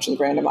level, which is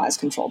randomized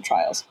controlled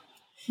trials.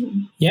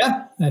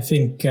 Yeah, I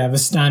think the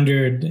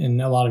standard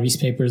in a lot of these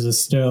papers is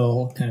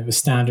still kind of a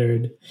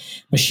standard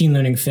machine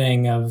learning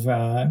thing of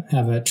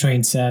have a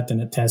train set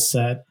and a test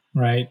set,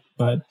 right?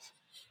 But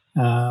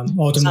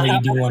ultimately,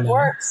 you do want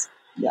to.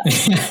 Yeah.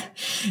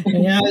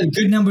 Yeah,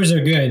 good numbers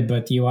are good,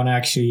 but you want to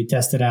actually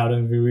test it out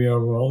in the real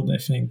world, I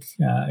think,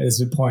 is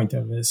the point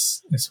of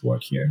this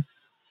work here.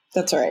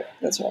 That's right.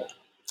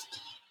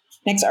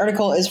 Next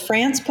article is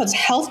France puts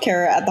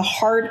healthcare at the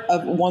heart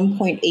of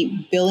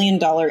 $1.8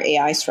 billion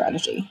AI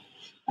strategy.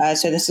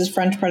 So this is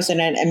French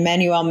President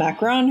Emmanuel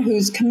Macron,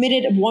 who's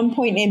committed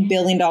 $1.8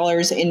 billion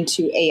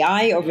into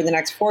AI over the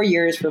next 4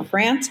 years for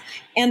France.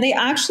 And they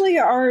actually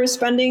are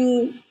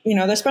spending,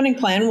 their spending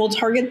plan will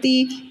target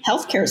the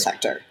healthcare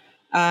sector.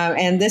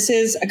 And this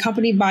is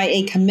accompanied by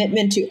a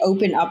commitment to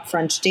open up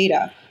French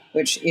data,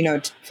 which,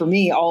 for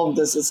me, all of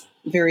this is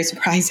very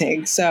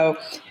surprising. So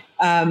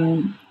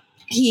the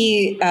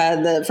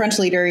French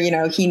leader,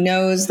 he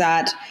knows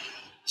that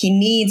he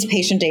needs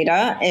patient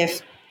data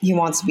if he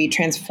wants to be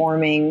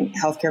transforming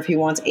healthcare, if he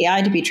wants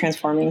AI to be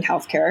transforming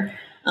healthcare.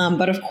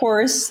 But of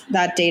course,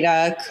 that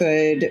data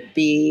could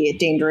be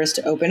dangerous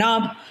to open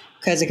up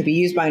because it could be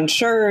used by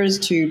insurers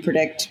to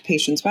predict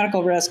patients'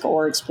 medical risk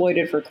or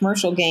exploited for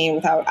commercial gain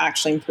without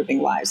actually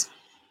improving lives.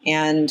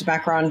 And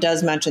Macron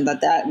does mention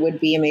that would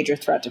be a major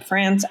threat to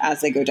France as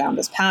they go down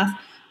this path.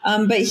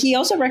 But he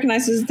also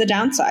recognizes the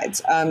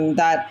downsides,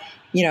 that,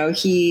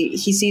 he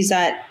sees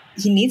that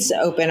he needs to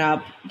open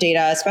up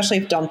data, especially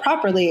if done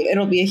properly.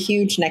 It'll be a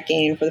huge net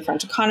gain for the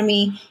French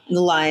economy and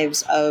the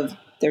lives of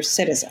their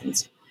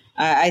citizens.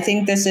 I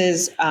think this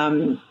is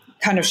kind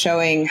of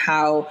showing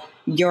how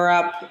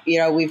Europe,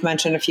 we've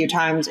mentioned a few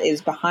times,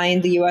 is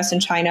behind the US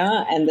and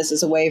China. And this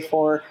is a way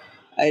for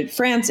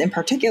France in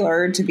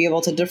particular to be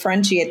able to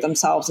differentiate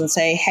themselves and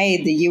say,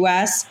 hey, the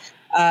US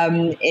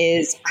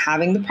is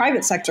having the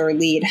private sector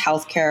lead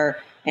healthcare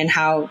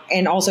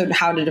and also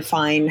how to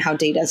define how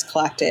data is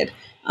collected.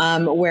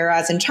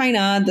 Whereas in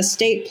China, the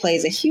state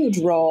plays a huge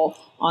role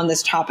on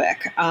this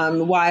topic,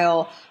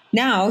 while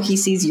now he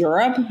sees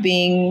Europe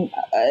being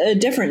a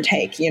different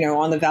take,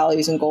 on the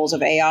values and goals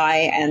of AI,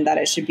 and that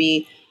it should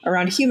be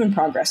around human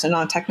progress and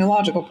not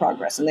technological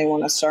progress. And they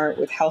want to start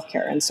with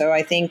healthcare. And so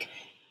I think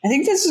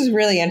this is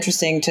really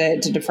interesting to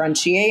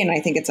differentiate. And I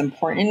think it's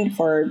important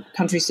for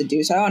countries to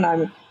do so. And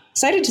I'm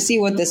excited to see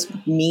what this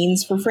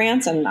means for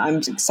France. And I'm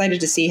excited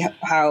to see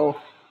how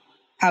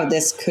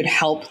this could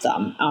help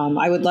them.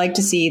 I would like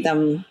to see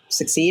them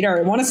succeed, or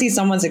I want to see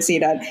someone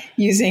succeed at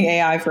using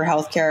AI for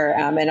healthcare.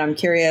 And I'm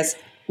curious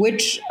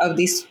which of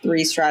these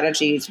three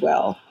strategies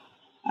will.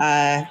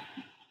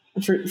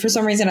 For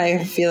some reason, I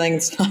have a feeling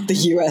it's not the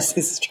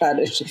US's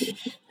strategy.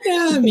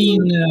 Yeah, I mean,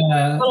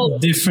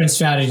 different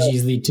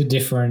strategies lead to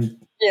different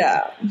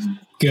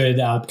good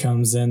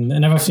outcomes. And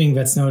another thing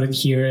that's noted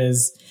here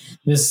is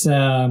this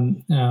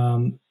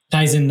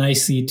ties in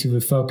nicely to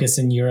the focus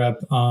in Europe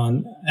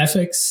on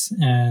ethics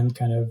and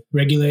kind of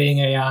regulating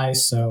AI.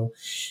 So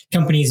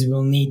companies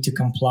will need to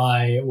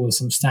comply with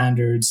some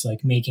standards,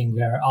 like making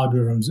their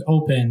algorithms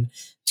open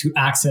to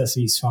access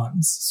these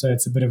funds. So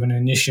it's a bit of an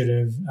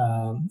initiative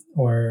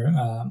or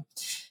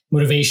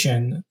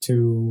motivation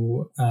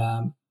to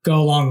go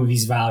along with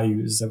these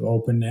values of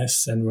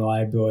openness and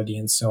reliability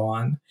and so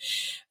on.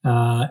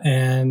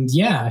 And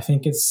yeah, I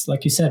think it's,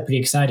 like you said, pretty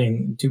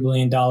exciting. $2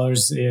 billion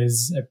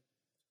is a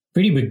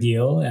pretty big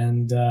deal.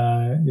 And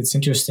it's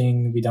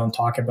interesting we don't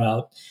talk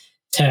about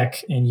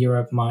tech in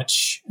Europe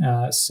much.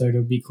 So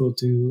it'll be cool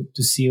to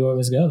see where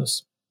this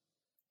goes.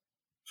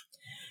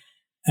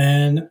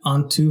 And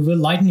onto the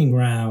lightning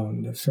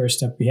round.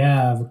 First up, we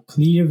have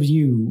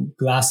Clearview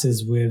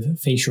glasses with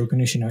facial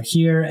recognition are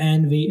here,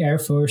 and the Air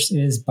Force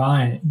is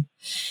buying.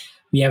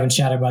 We haven't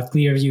chatted about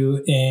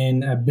Clearview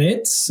in a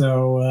bit,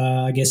 so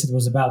I guess it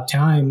was about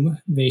time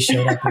they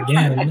showed up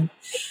again.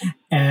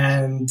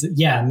 And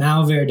yeah,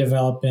 now they're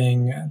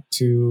developing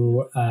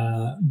to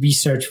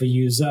research the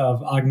use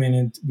of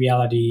augmented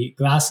reality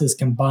glasses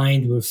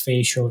combined with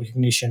facial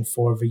recognition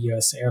for the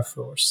U.S. Air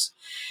Force.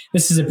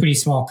 This is a pretty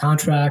small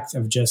contract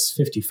of just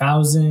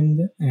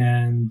 $50,000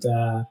 and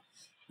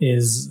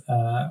is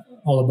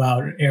all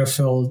about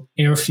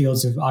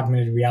airfields with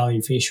augmented reality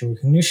facial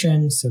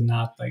recognition, so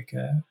not like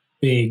a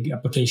big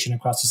application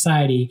across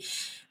society.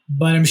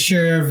 But I'm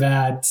sure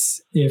that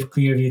if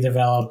Clearview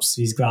develops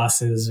these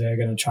glasses, they're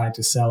going to try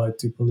to sell it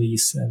to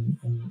police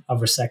and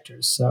other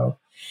sectors. So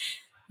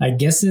I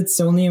guess it's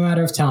only a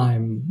matter of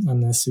time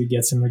unless we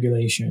get some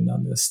regulation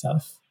on this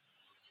stuff.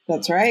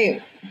 That's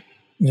right.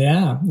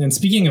 Yeah. And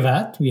speaking of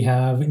that, we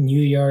have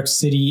New York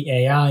City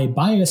AI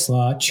bias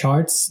law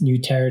charts new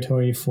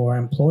territory for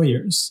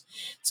employers.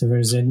 So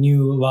there's a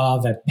new law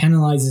that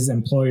penalizes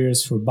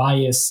employers for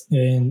bias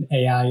in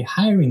AI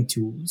hiring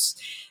tools.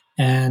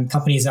 And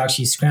companies are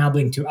actually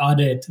scrambling to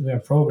audit their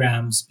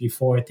programs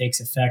before it takes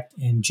effect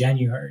in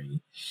January.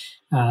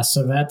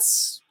 So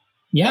that's,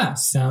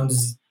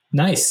 sounds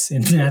nice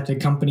in that the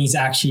companies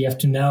actually have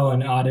to know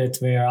and audit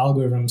their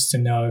algorithms to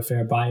know if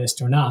they're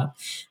biased or not,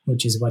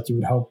 which is what you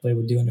would hope they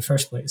would do in the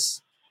first place.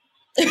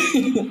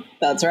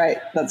 That's right.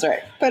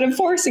 But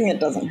enforcing it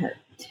doesn't hurt.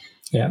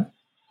 Yeah.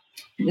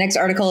 Next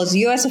article is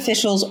U.S.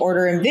 officials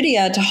order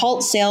NVIDIA to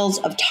halt sales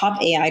of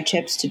top AI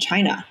chips to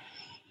China.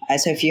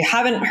 So if you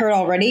haven't heard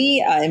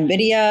already,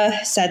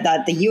 NVIDIA said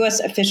that the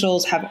U.S.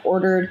 officials have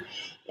ordered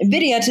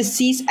NVIDIA to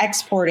cease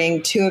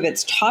exporting 2 of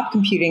its top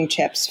computing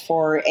chips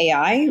for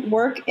AI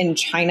work in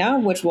China,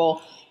 which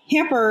will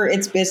hamper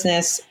its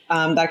business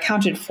that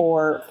accounted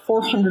for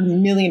 $400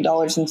 million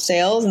in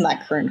sales in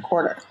that current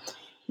quarter.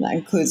 And that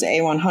includes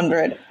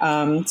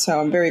A100. So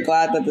I'm very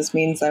glad that this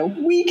means that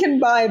we can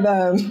buy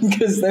them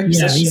because they're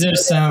these are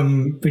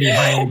some pretty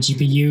high-end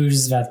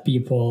GPUs that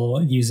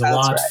people use a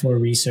lot for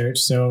research.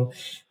 So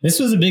this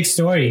was a big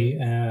story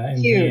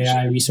in the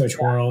AI research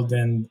world,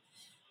 and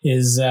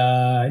is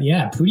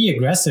pretty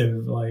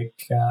aggressive.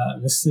 Like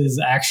this is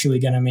actually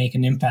going to make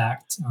an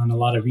impact on a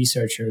lot of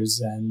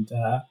researchers, and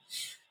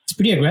it's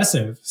pretty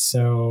aggressive.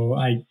 So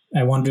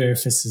I wonder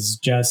if this is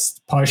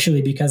just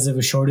partially because of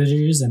the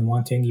shortages and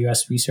wanting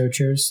US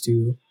researchers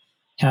to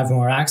have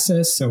more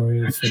access, or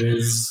if it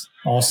is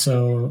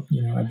also,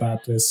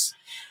 about this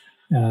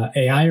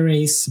AI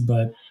race.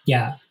 But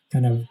yeah,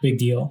 kind of big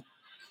deal.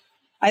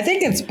 I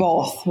think it's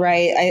both,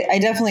 right? I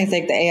definitely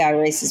think the AI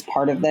race is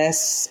part of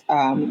this.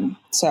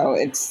 So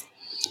it's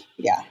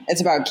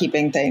about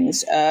keeping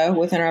things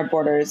within our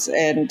borders.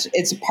 And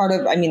it's part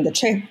of, the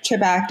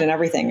Chip Act and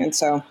everything. And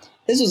so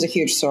this was a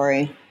huge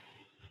story.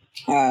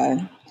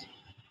 And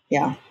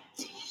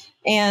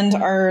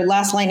our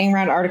last lightning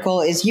round article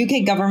is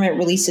UK government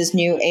releases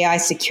new AI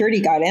security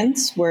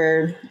guidance,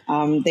 where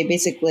they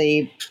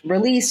basically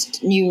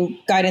released new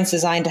guidance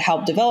designed to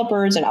help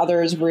developers and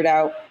others root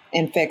out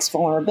and fix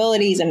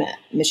vulnerabilities in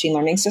machine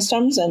learning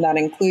systems. And that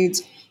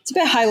includes, it's a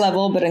bit high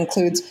level, but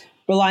includes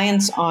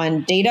reliance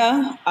on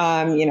data.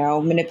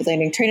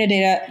 Manipulating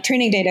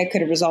training data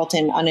could result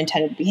in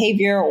unintended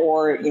behavior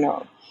or,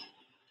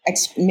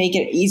 make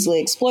it easily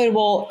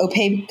exploitable.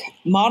 Opaque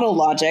model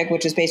logic,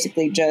 which is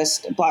basically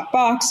just a black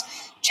box,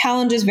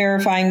 challenges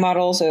verifying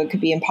models. So it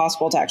could be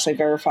impossible to actually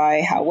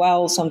verify how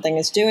well something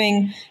is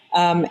doing.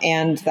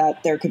 And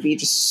that there could be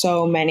just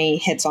so many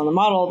hits on the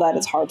model that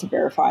it's hard to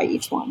verify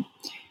each one.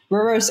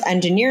 Reverse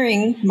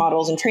engineering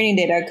models and training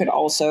data could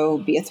also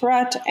be a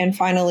threat. And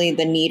finally,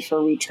 the need for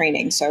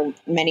retraining. So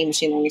many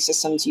machine learning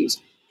systems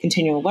use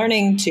continual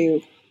learning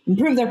to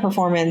improve their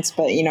performance,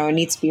 but it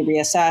needs to be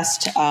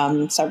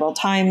reassessed several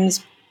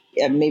times,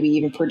 maybe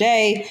even per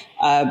day.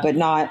 But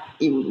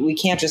we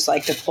can't just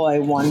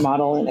deploy one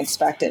model and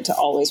expect it to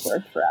always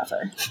work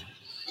forever.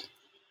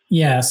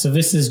 Yeah, so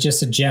this is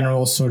just a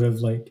general sort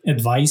of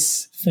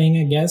advice thing,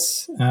 I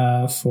guess,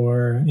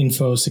 for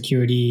info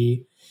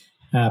security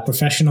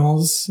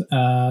professionals.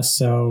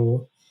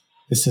 So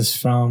this is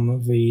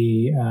from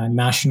the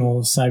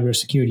National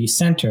Cybersecurity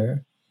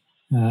Center,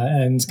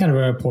 and it's kind of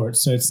a report.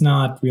 So it's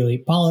not really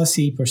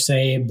policy per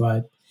se,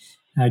 but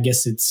I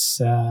guess it's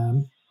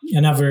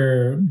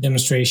another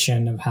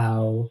demonstration of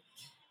how,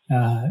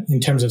 in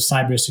terms of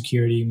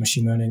cybersecurity,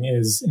 machine learning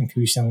is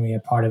increasingly a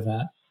part of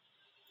that.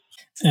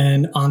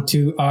 And on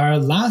to our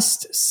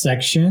last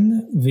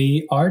section,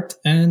 the art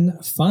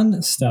and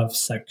fun stuff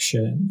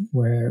section,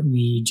 where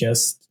we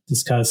just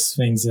discuss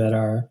things that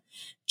are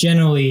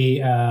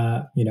generally,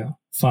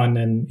 fun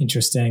and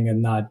interesting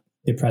and not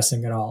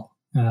depressing at all.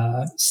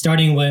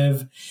 Starting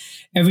with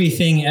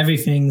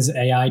everything's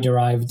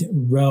AI-derived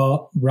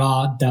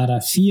raw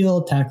data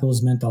field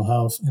tackles mental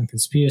health and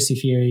conspiracy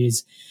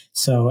theories.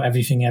 So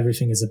everything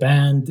is a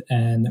band,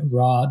 and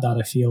Raw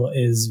Data Field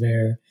is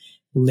their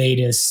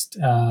latest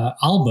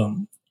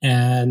album.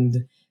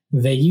 And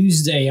they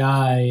used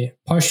AI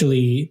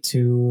partially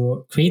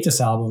to create this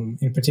album.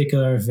 In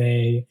particular,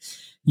 they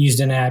used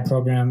an AI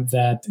program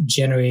that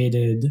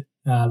generated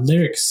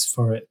lyrics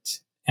for it.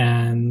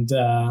 And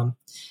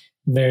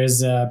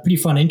there's a pretty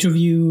fun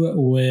interview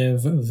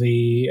with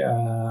the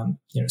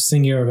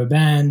singer of a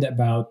band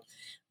about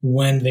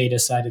when they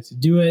decided to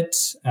do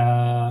it.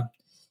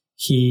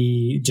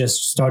 He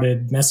just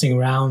started messing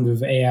around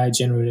with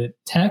AI-generated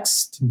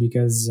text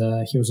because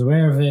he was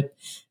aware of it.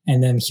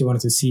 And then he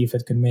wanted to see if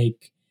it could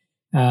make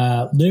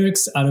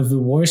lyrics out of the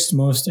worst,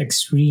 most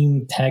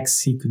extreme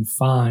texts he could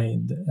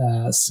find.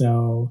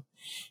 So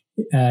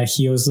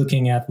he was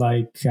looking at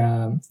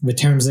the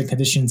terms and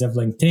conditions of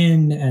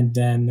LinkedIn, and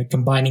then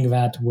combining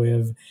that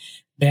with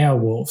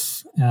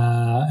Beowulf,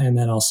 and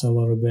then also a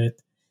little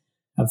bit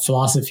of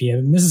philosophy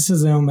and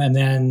mysticism, and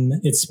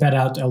then it spat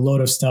out a load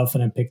of stuff,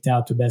 and I picked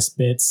out the best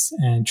bits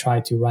and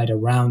tried to write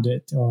around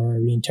it or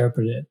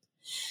reinterpret it.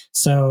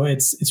 So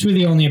it's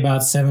really only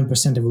about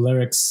 7% of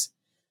lyrics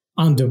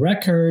on the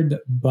record,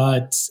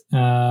 but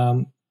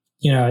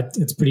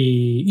it's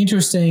pretty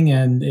interesting,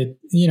 and it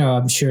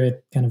I'm sure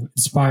it kind of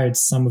inspired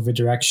some of the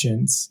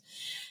directions.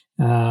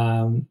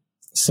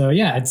 So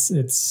yeah,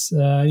 it's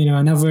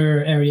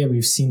another area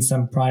we've seen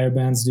some prior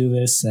bands do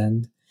this,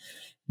 and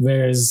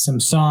there's some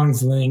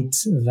songs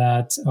linked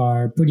that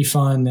are pretty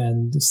fun,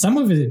 and some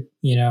of it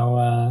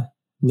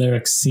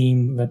lyrics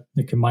seem that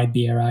it might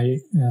be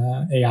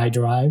AI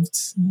derived.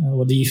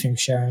 What do you think,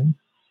 Sharon?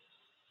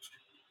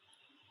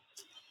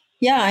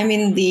 Yeah, I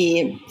mean,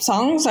 the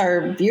songs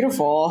are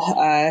beautiful,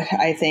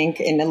 I think,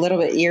 and a little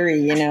bit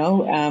eerie,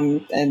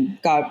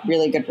 and got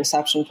really good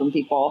reception from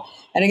people.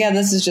 And again,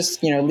 this is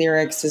just,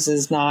 lyrics. This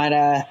is not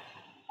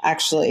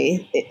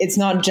actually, it's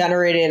not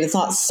generated, it's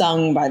not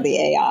sung by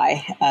the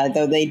AI,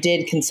 though they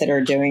did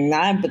consider doing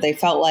that, but they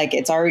felt like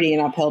it's already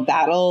an uphill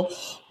battle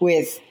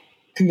with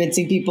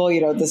convincing people,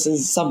 this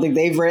is something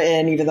they've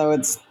written, even though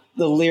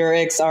the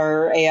lyrics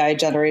are AI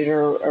generated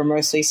or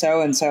mostly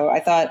so. And so I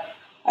thought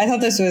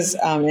this was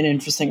an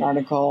interesting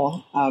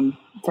article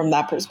from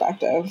that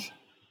perspective.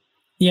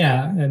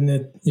 Yeah, and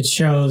it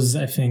shows,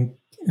 I think,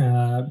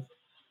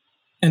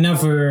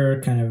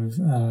 another kind of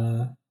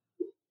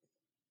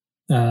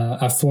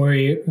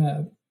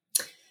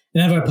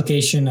another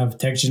application of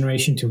text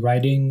generation to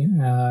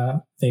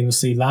writing.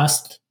 Famously,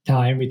 last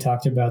time we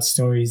talked about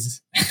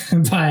stories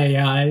by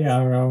AI,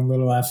 our own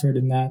little effort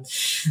in that.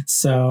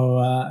 So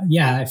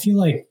I feel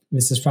like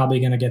this is probably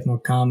going to get more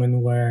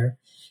common, where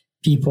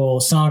people,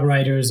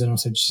 songwriters, and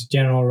also just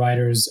general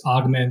writers,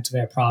 augment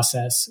their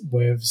process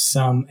with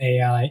some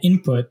AI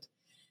input,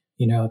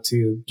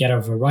 to get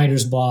over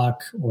writer's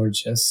block or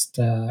just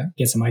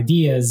get some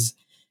ideas.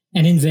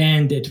 And in the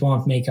end, it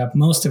won't make up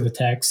most of the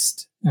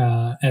text,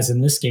 as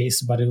in this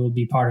case, but it will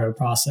be part of the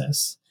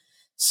process.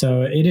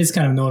 So it is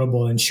kind of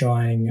notable in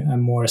showing a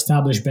more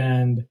established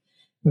band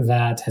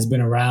that has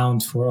been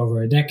around for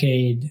over a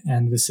decade.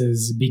 And this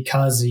is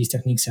because these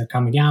techniques are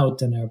coming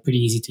out and are pretty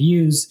easy to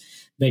use.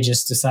 They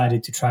just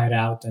decided to try it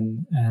out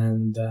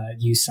and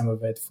use some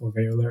of it for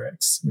their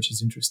lyrics, which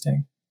is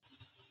interesting.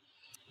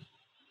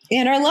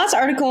 And our last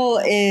article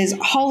is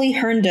Holly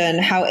Herndon,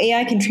 How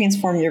AI Can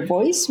Transform Your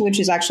Voice, which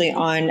is actually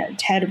on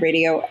TED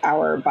Radio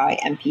Hour by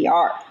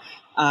NPR.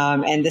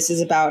 And this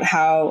is about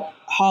how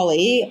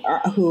Holly,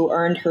 who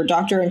earned her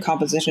doctorate in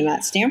composition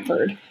at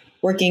Stanford,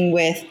 working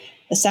with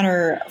the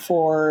Center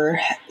for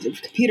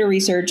Computer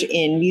Research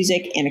in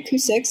Music and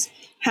Acoustics,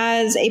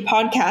 has a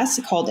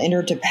podcast called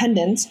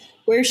Interdependence,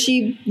 where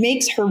she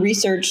makes her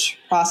research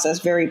process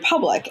very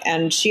public.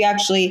 And she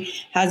actually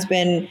has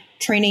been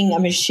training a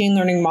machine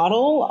learning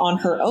model on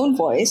her own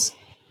voice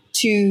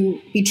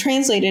to be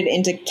translated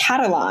into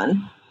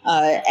Catalan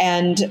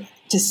and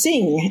to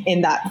sing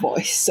in that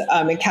voice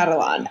in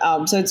Catalan.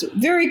 So it's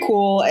very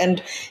cool.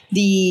 And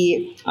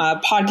the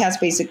podcast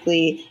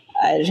basically,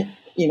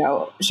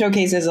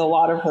 showcases a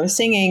lot of her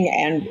singing,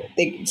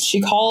 and she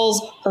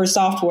calls her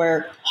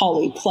software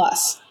Holly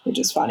Plus, which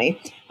is funny.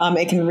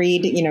 It can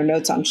read,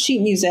 notes on sheet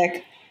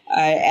music.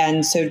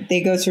 And so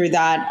they go through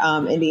that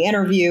in the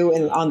interview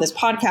and on this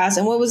podcast.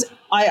 And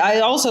I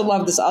also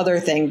love this other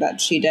thing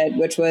that she did,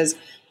 which was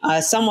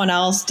someone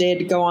else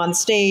did go on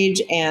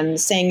stage and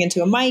sang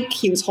into a mic.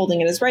 He was holding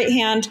in his right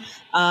hand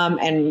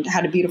and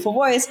had a beautiful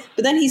voice.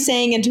 But then he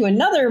sang into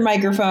another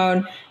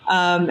microphone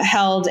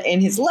held in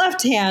his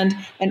left hand.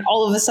 And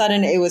all of a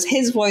sudden, it was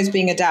his voice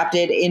being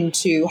adapted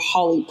into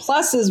Holly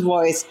Plus's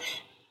voice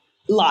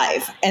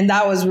live. And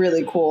that was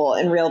really cool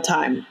in real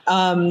time.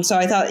 So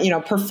I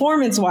thought,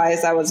 performance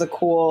wise, that was a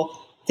cool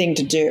thing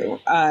to do.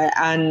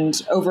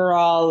 And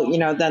overall,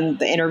 then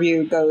the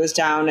interview goes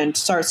down and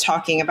starts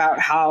talking about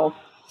how,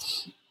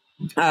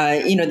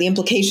 the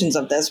implications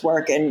of this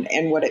work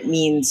and what it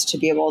means to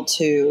be able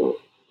to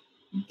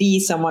be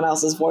someone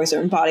else's voice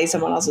or embody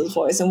someone else's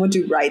voice, and what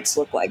do rights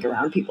look like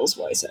around people's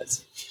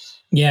voices.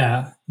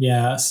 Yeah.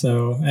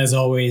 So as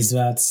always,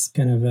 that's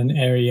kind of an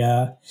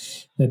area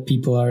that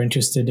people are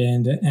interested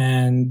in.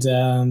 And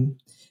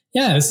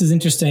this is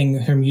interesting.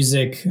 Her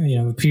music,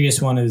 the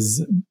previous one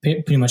is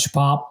pretty much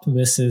pop.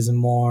 This is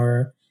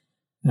more,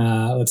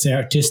 let's say,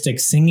 artistic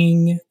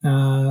singing.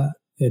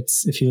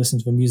 If you listen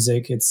to the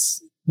music,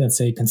 it's, let's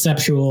say,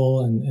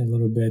 conceptual and a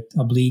little bit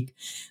oblique,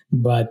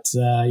 but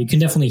you can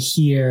definitely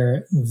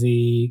hear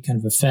the kind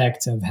of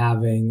effect of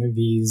having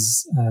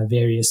these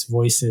various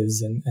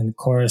voices and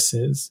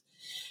choruses.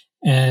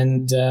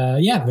 And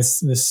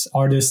this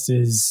artist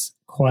is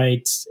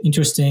quite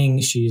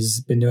interesting.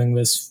 She's been doing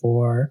this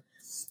for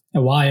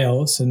a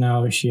while. So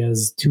now she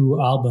has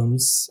 2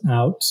 albums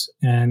out,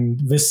 and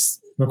this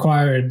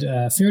required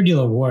a fair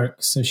deal of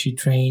work. So she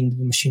trained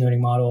the machine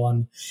learning model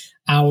on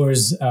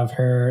hours of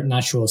her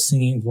natural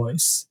singing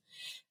voice.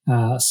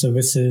 So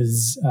this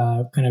is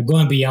kind of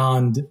going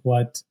beyond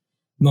what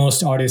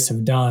most artists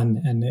have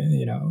done, and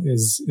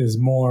is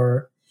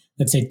more,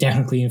 let's say,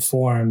 technically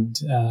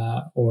informed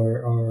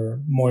or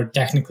more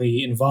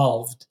technically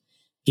involved,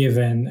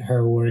 given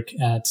her work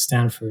at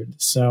Stanford.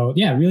 So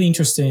yeah, really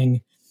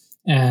interesting.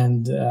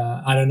 And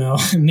I don't know,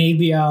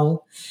 maybe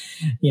I'll,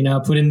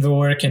 put in the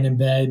work and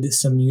embed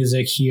some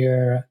music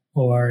here,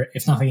 or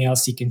if nothing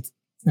else, you can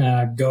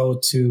go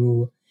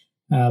to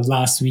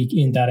last week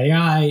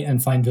in.ai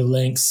and find the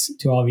links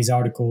to all these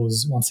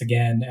articles once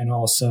again, and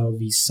also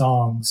these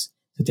songs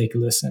to take a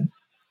listen.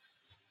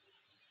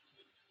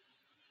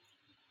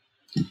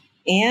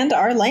 And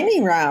our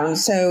lightning round.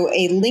 So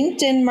a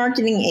LinkedIn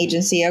marketing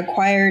agency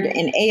acquired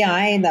an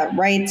AI that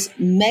writes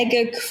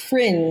mega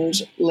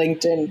cringe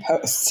LinkedIn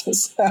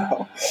posts.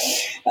 So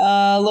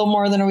a little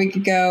more than a week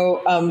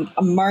ago,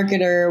 a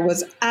marketer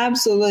was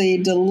absolutely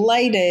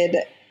delighted,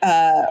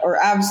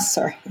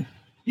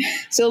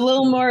 So a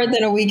little more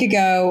than a week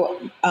ago,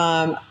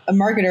 a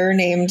marketer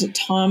named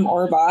Tom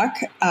Orbach,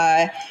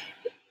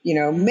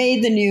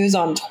 made the news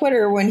on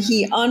Twitter when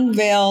he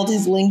unveiled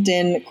his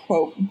LinkedIn,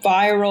 quote,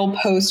 viral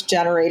post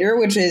generator,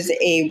 which is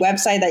a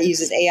website that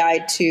uses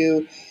AI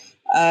to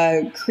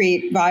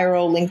create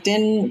viral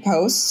LinkedIn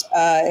posts,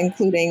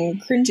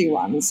 including cringy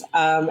ones.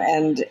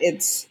 And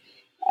it's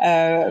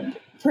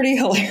pretty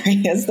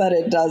hilarious that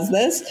it does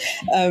this.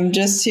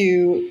 Just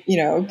to,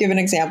 give an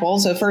example.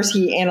 So first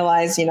he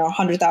analyzed,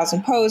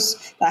 100,000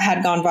 posts that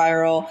had gone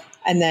viral.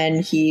 And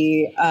then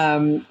he,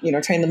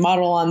 trained the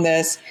model on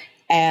this.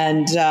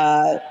 And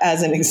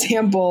as an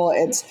example,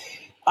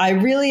 I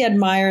really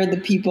admire the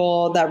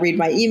people that read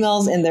my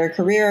emails in their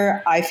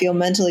career. I feel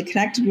mentally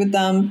connected with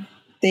them.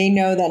 They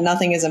know that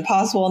nothing is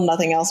impossible.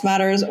 Nothing else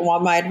matters.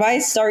 Want my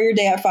advice? Start your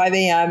day at 5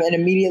 a.m. and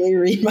immediately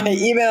read my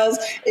emails.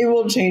 It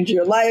will change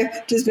your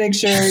life. Just make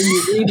sure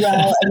you read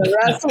well and the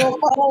rest will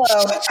follow.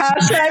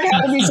 Hashtag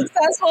how to be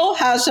successful.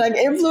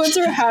 Hashtag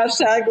influencer.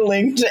 Hashtag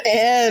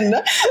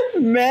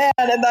LinkedIn. Man,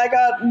 and that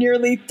got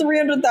nearly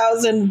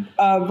 300,000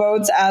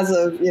 votes as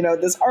of,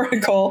 this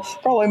article,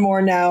 probably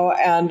more now,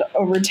 and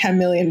over 10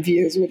 million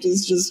views, which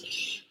is just...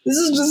 This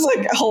is just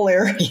like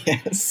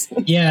hilarious.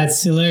 Yeah,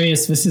 it's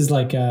hilarious. This is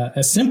like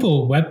a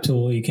simple web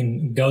tool you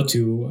can go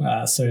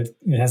to. So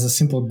it has a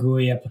simple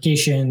GUI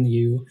application.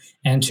 You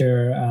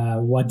enter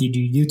what did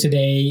you do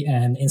today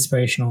and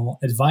inspirational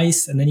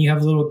advice. And then you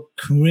have a little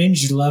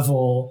cringe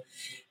level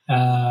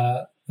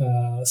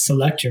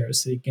selector.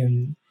 So you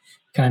can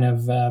kind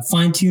of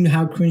fine tune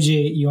how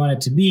cringy you want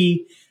it to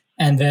be.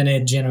 And then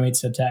it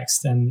generates a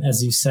text. And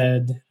as you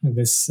said,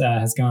 this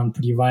has gone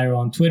pretty viral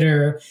on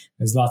Twitter.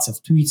 There's lots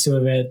of tweets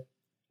of it.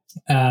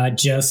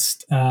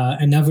 Just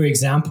another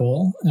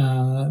example,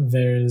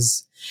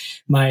 there's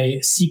my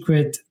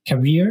secret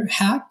career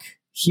hack.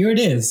 Here it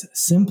is.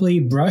 Simply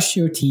brush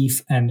your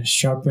teeth and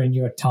sharpen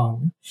your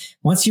tongue.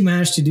 Once you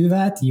manage to do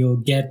that, you'll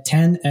get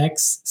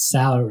 10x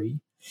salary.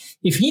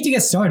 If you need to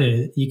get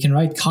started, you can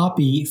write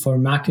copy for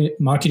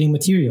marketing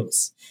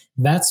materials.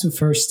 That's the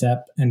first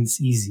step, and it's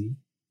easy.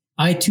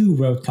 I too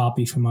wrote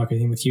copy for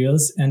marketing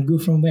materials and grew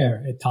from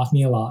there. It taught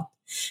me a lot.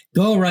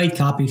 Go write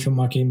copy for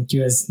marketing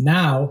materials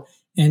now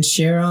and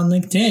share on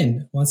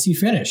LinkedIn once you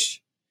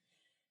finish.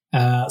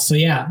 So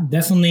yeah,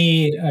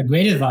 definitely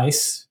great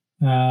advice.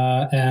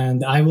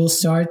 And I will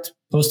start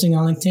posting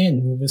on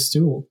LinkedIn with this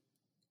tool.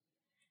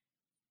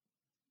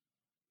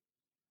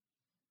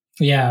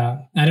 Yeah,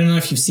 I don't know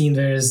if you've seen,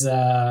 there's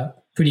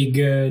pretty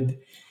good,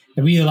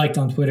 I really liked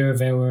on Twitter,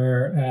 there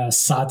were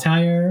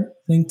satire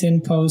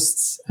LinkedIn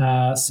posts.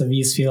 So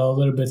these feel a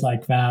little bit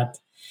like that.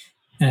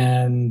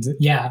 And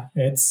yeah,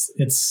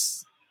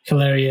 it's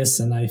hilarious.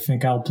 And I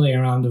think I'll play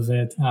around with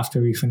it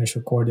after we finish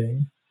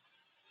recording.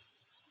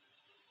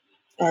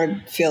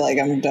 I feel like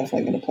I'm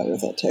definitely going to play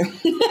with it too.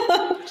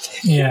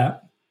 Yeah.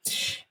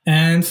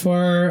 And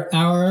for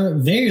our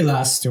very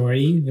last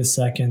story, the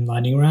second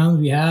lightning round,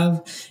 we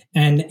have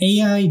an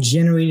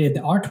AI-generated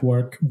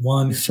artwork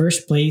won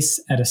first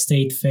place at a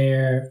state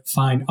fair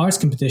fine arts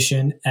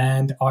competition,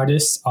 and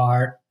artists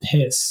are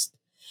pissed.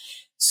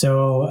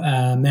 So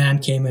a man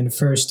came in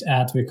first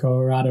at the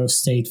Colorado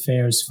State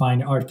Fair's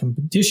fine art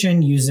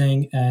competition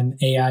using an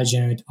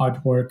AI-generated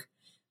artwork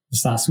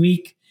this last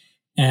week.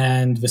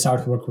 And this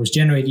artwork was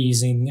generated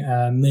using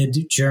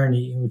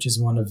Mid-Journey, which is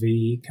one of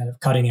the kind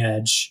of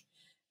cutting-edge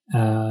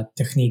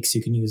techniques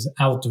you can use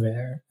out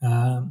there.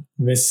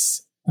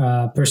 This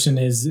person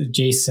is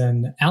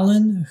Jason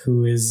Allen,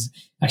 who is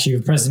actually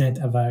the president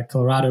of a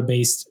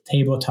Colorado-based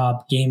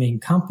tabletop gaming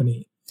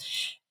company.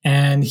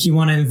 And he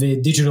won in the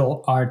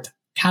digital art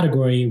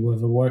category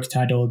with a work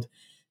titled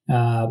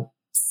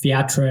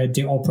Théâtre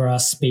d'Opéra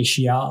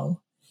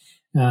Spatial.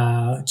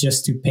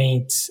 Just to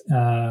paint,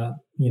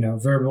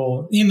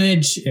 verbal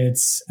image.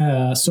 It's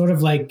sort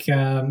of like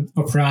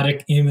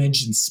operatic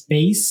image in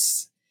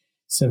space.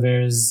 So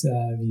there's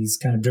these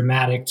kind of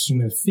dramatic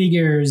human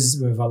figures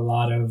with a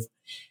lot of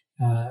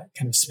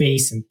kind of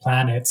space and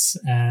planets,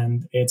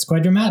 and it's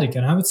quite dramatic.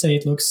 And I would say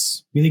it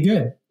looks really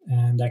good,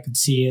 and I could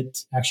see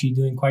it actually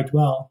doing quite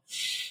well.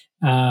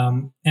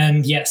 And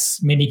yes,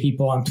 many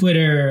people on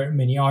Twitter,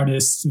 many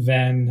artists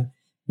then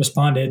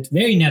responded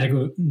very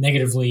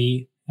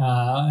negatively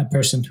A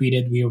person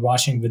tweeted, "We are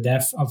watching the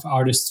death of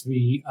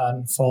artistry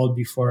unfold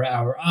before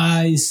our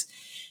eyes."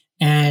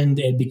 And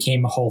it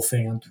became a whole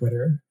thing on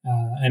Twitter,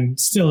 and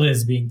still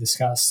is being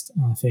discussed,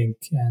 I think.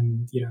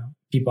 And,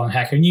 people on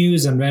Hacker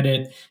News and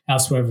Reddit,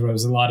 elsewhere, there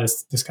was a lot of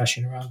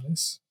discussion around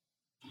this.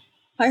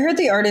 I heard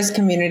the artist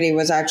community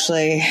was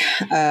actually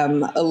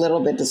a little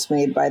bit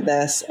dismayed by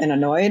this and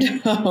annoyed.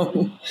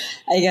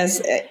 I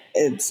guess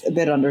it's a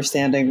bit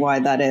understanding why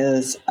that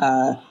is.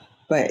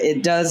 But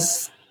it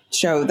does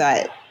show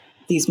that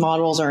these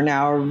models are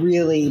now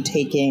really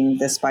taking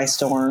this by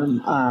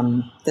storm.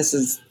 This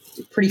is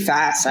pretty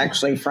fast,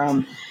 actually,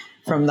 from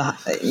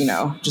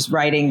the, just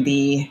writing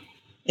the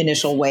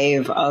initial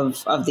wave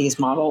of these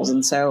models.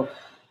 And so,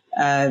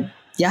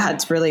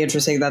 it's really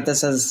interesting that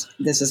this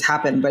has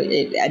happened, but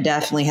it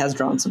definitely has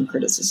drawn some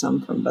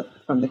criticism from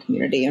the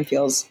community and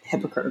feels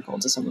hypocritical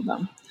to some of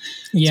them.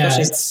 Yeah,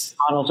 especially since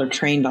models are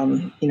trained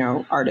on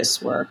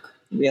artists' work,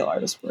 real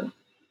artists' work.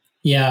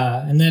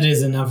 Yeah, and that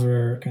is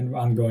another kind of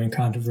ongoing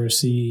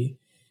controversy.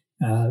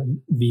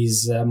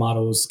 These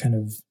models kind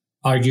of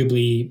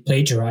arguably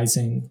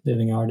plagiarizing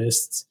living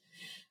artists.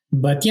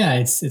 But yeah,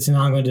 it's an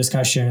ongoing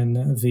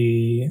discussion.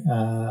 The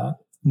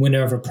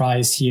winner of a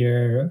prize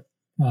here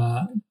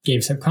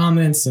gave some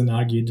comments and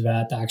argued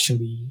that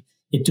actually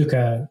it took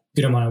a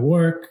good amount of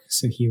work.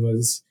 So he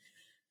was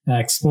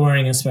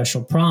exploring a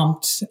special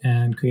prompt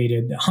and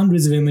created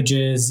hundreds of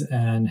images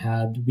and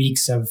had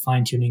weeks of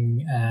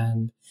fine-tuning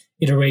and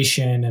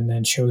iteration, and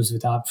then chose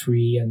without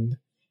free and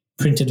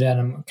printed it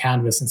on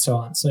canvas and so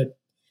on. So it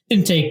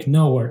didn't take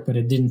no work, but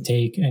it didn't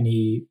take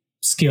any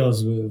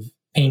skills with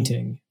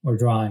painting or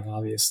drawing,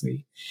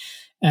 obviously.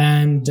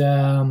 And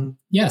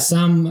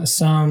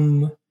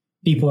some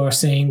people are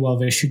saying, well,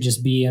 there should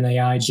just be an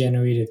AI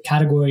generated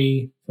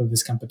category for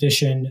this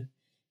competition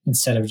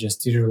instead of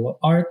just digital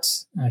art.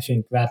 I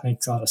think that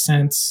makes a lot of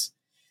sense.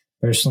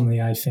 Personally,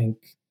 I think,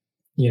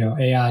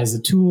 AI is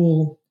a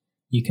tool.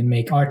 You can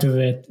make art of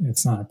it.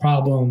 It's not a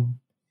problem.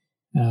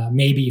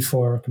 Maybe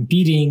for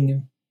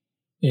competing,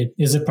 it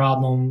is a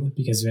problem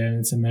because then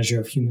it's a measure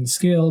of human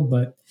skill.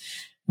 But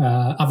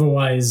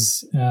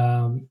otherwise,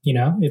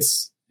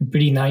 it's a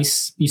pretty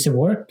nice piece of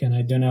work. And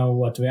I don't know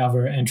what the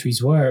other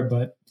entries were,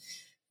 but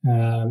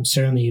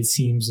certainly it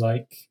seems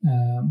like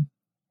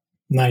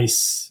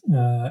nice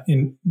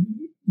entry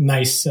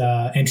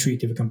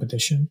to the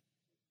competition.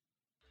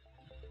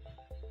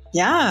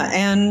 Yeah,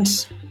 and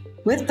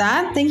with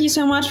that, thank you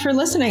so much for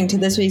listening to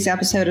this week's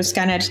episode of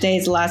Skynet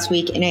Today's Last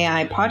Week in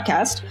AI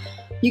podcast.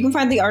 You can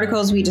find the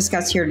articles we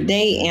discussed here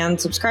today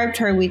and subscribe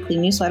to our weekly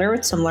newsletter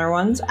with similar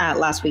ones at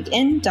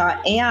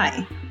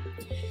lastweekin.ai.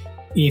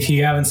 If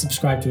you haven't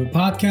subscribed to the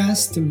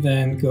podcast,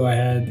 then go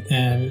ahead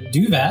and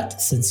do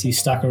that, since you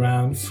stuck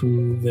around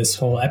through this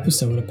whole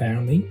episode,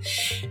 apparently.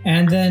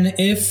 And then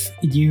if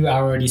you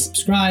are already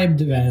subscribed,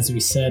 then as we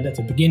said at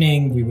the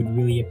beginning, we would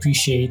really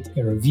appreciate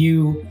a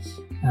review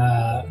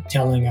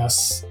telling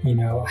us,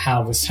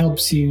 how this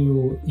helps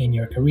you in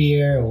your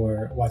career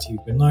or what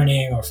you've been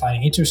learning or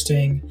finding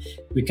interesting.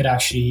 We could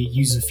actually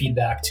use the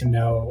feedback to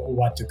know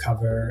what to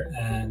cover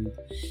and,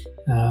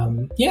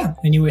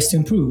 any ways to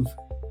improve.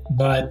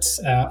 But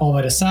all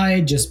that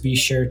aside, just be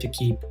sure to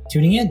keep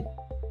tuning in.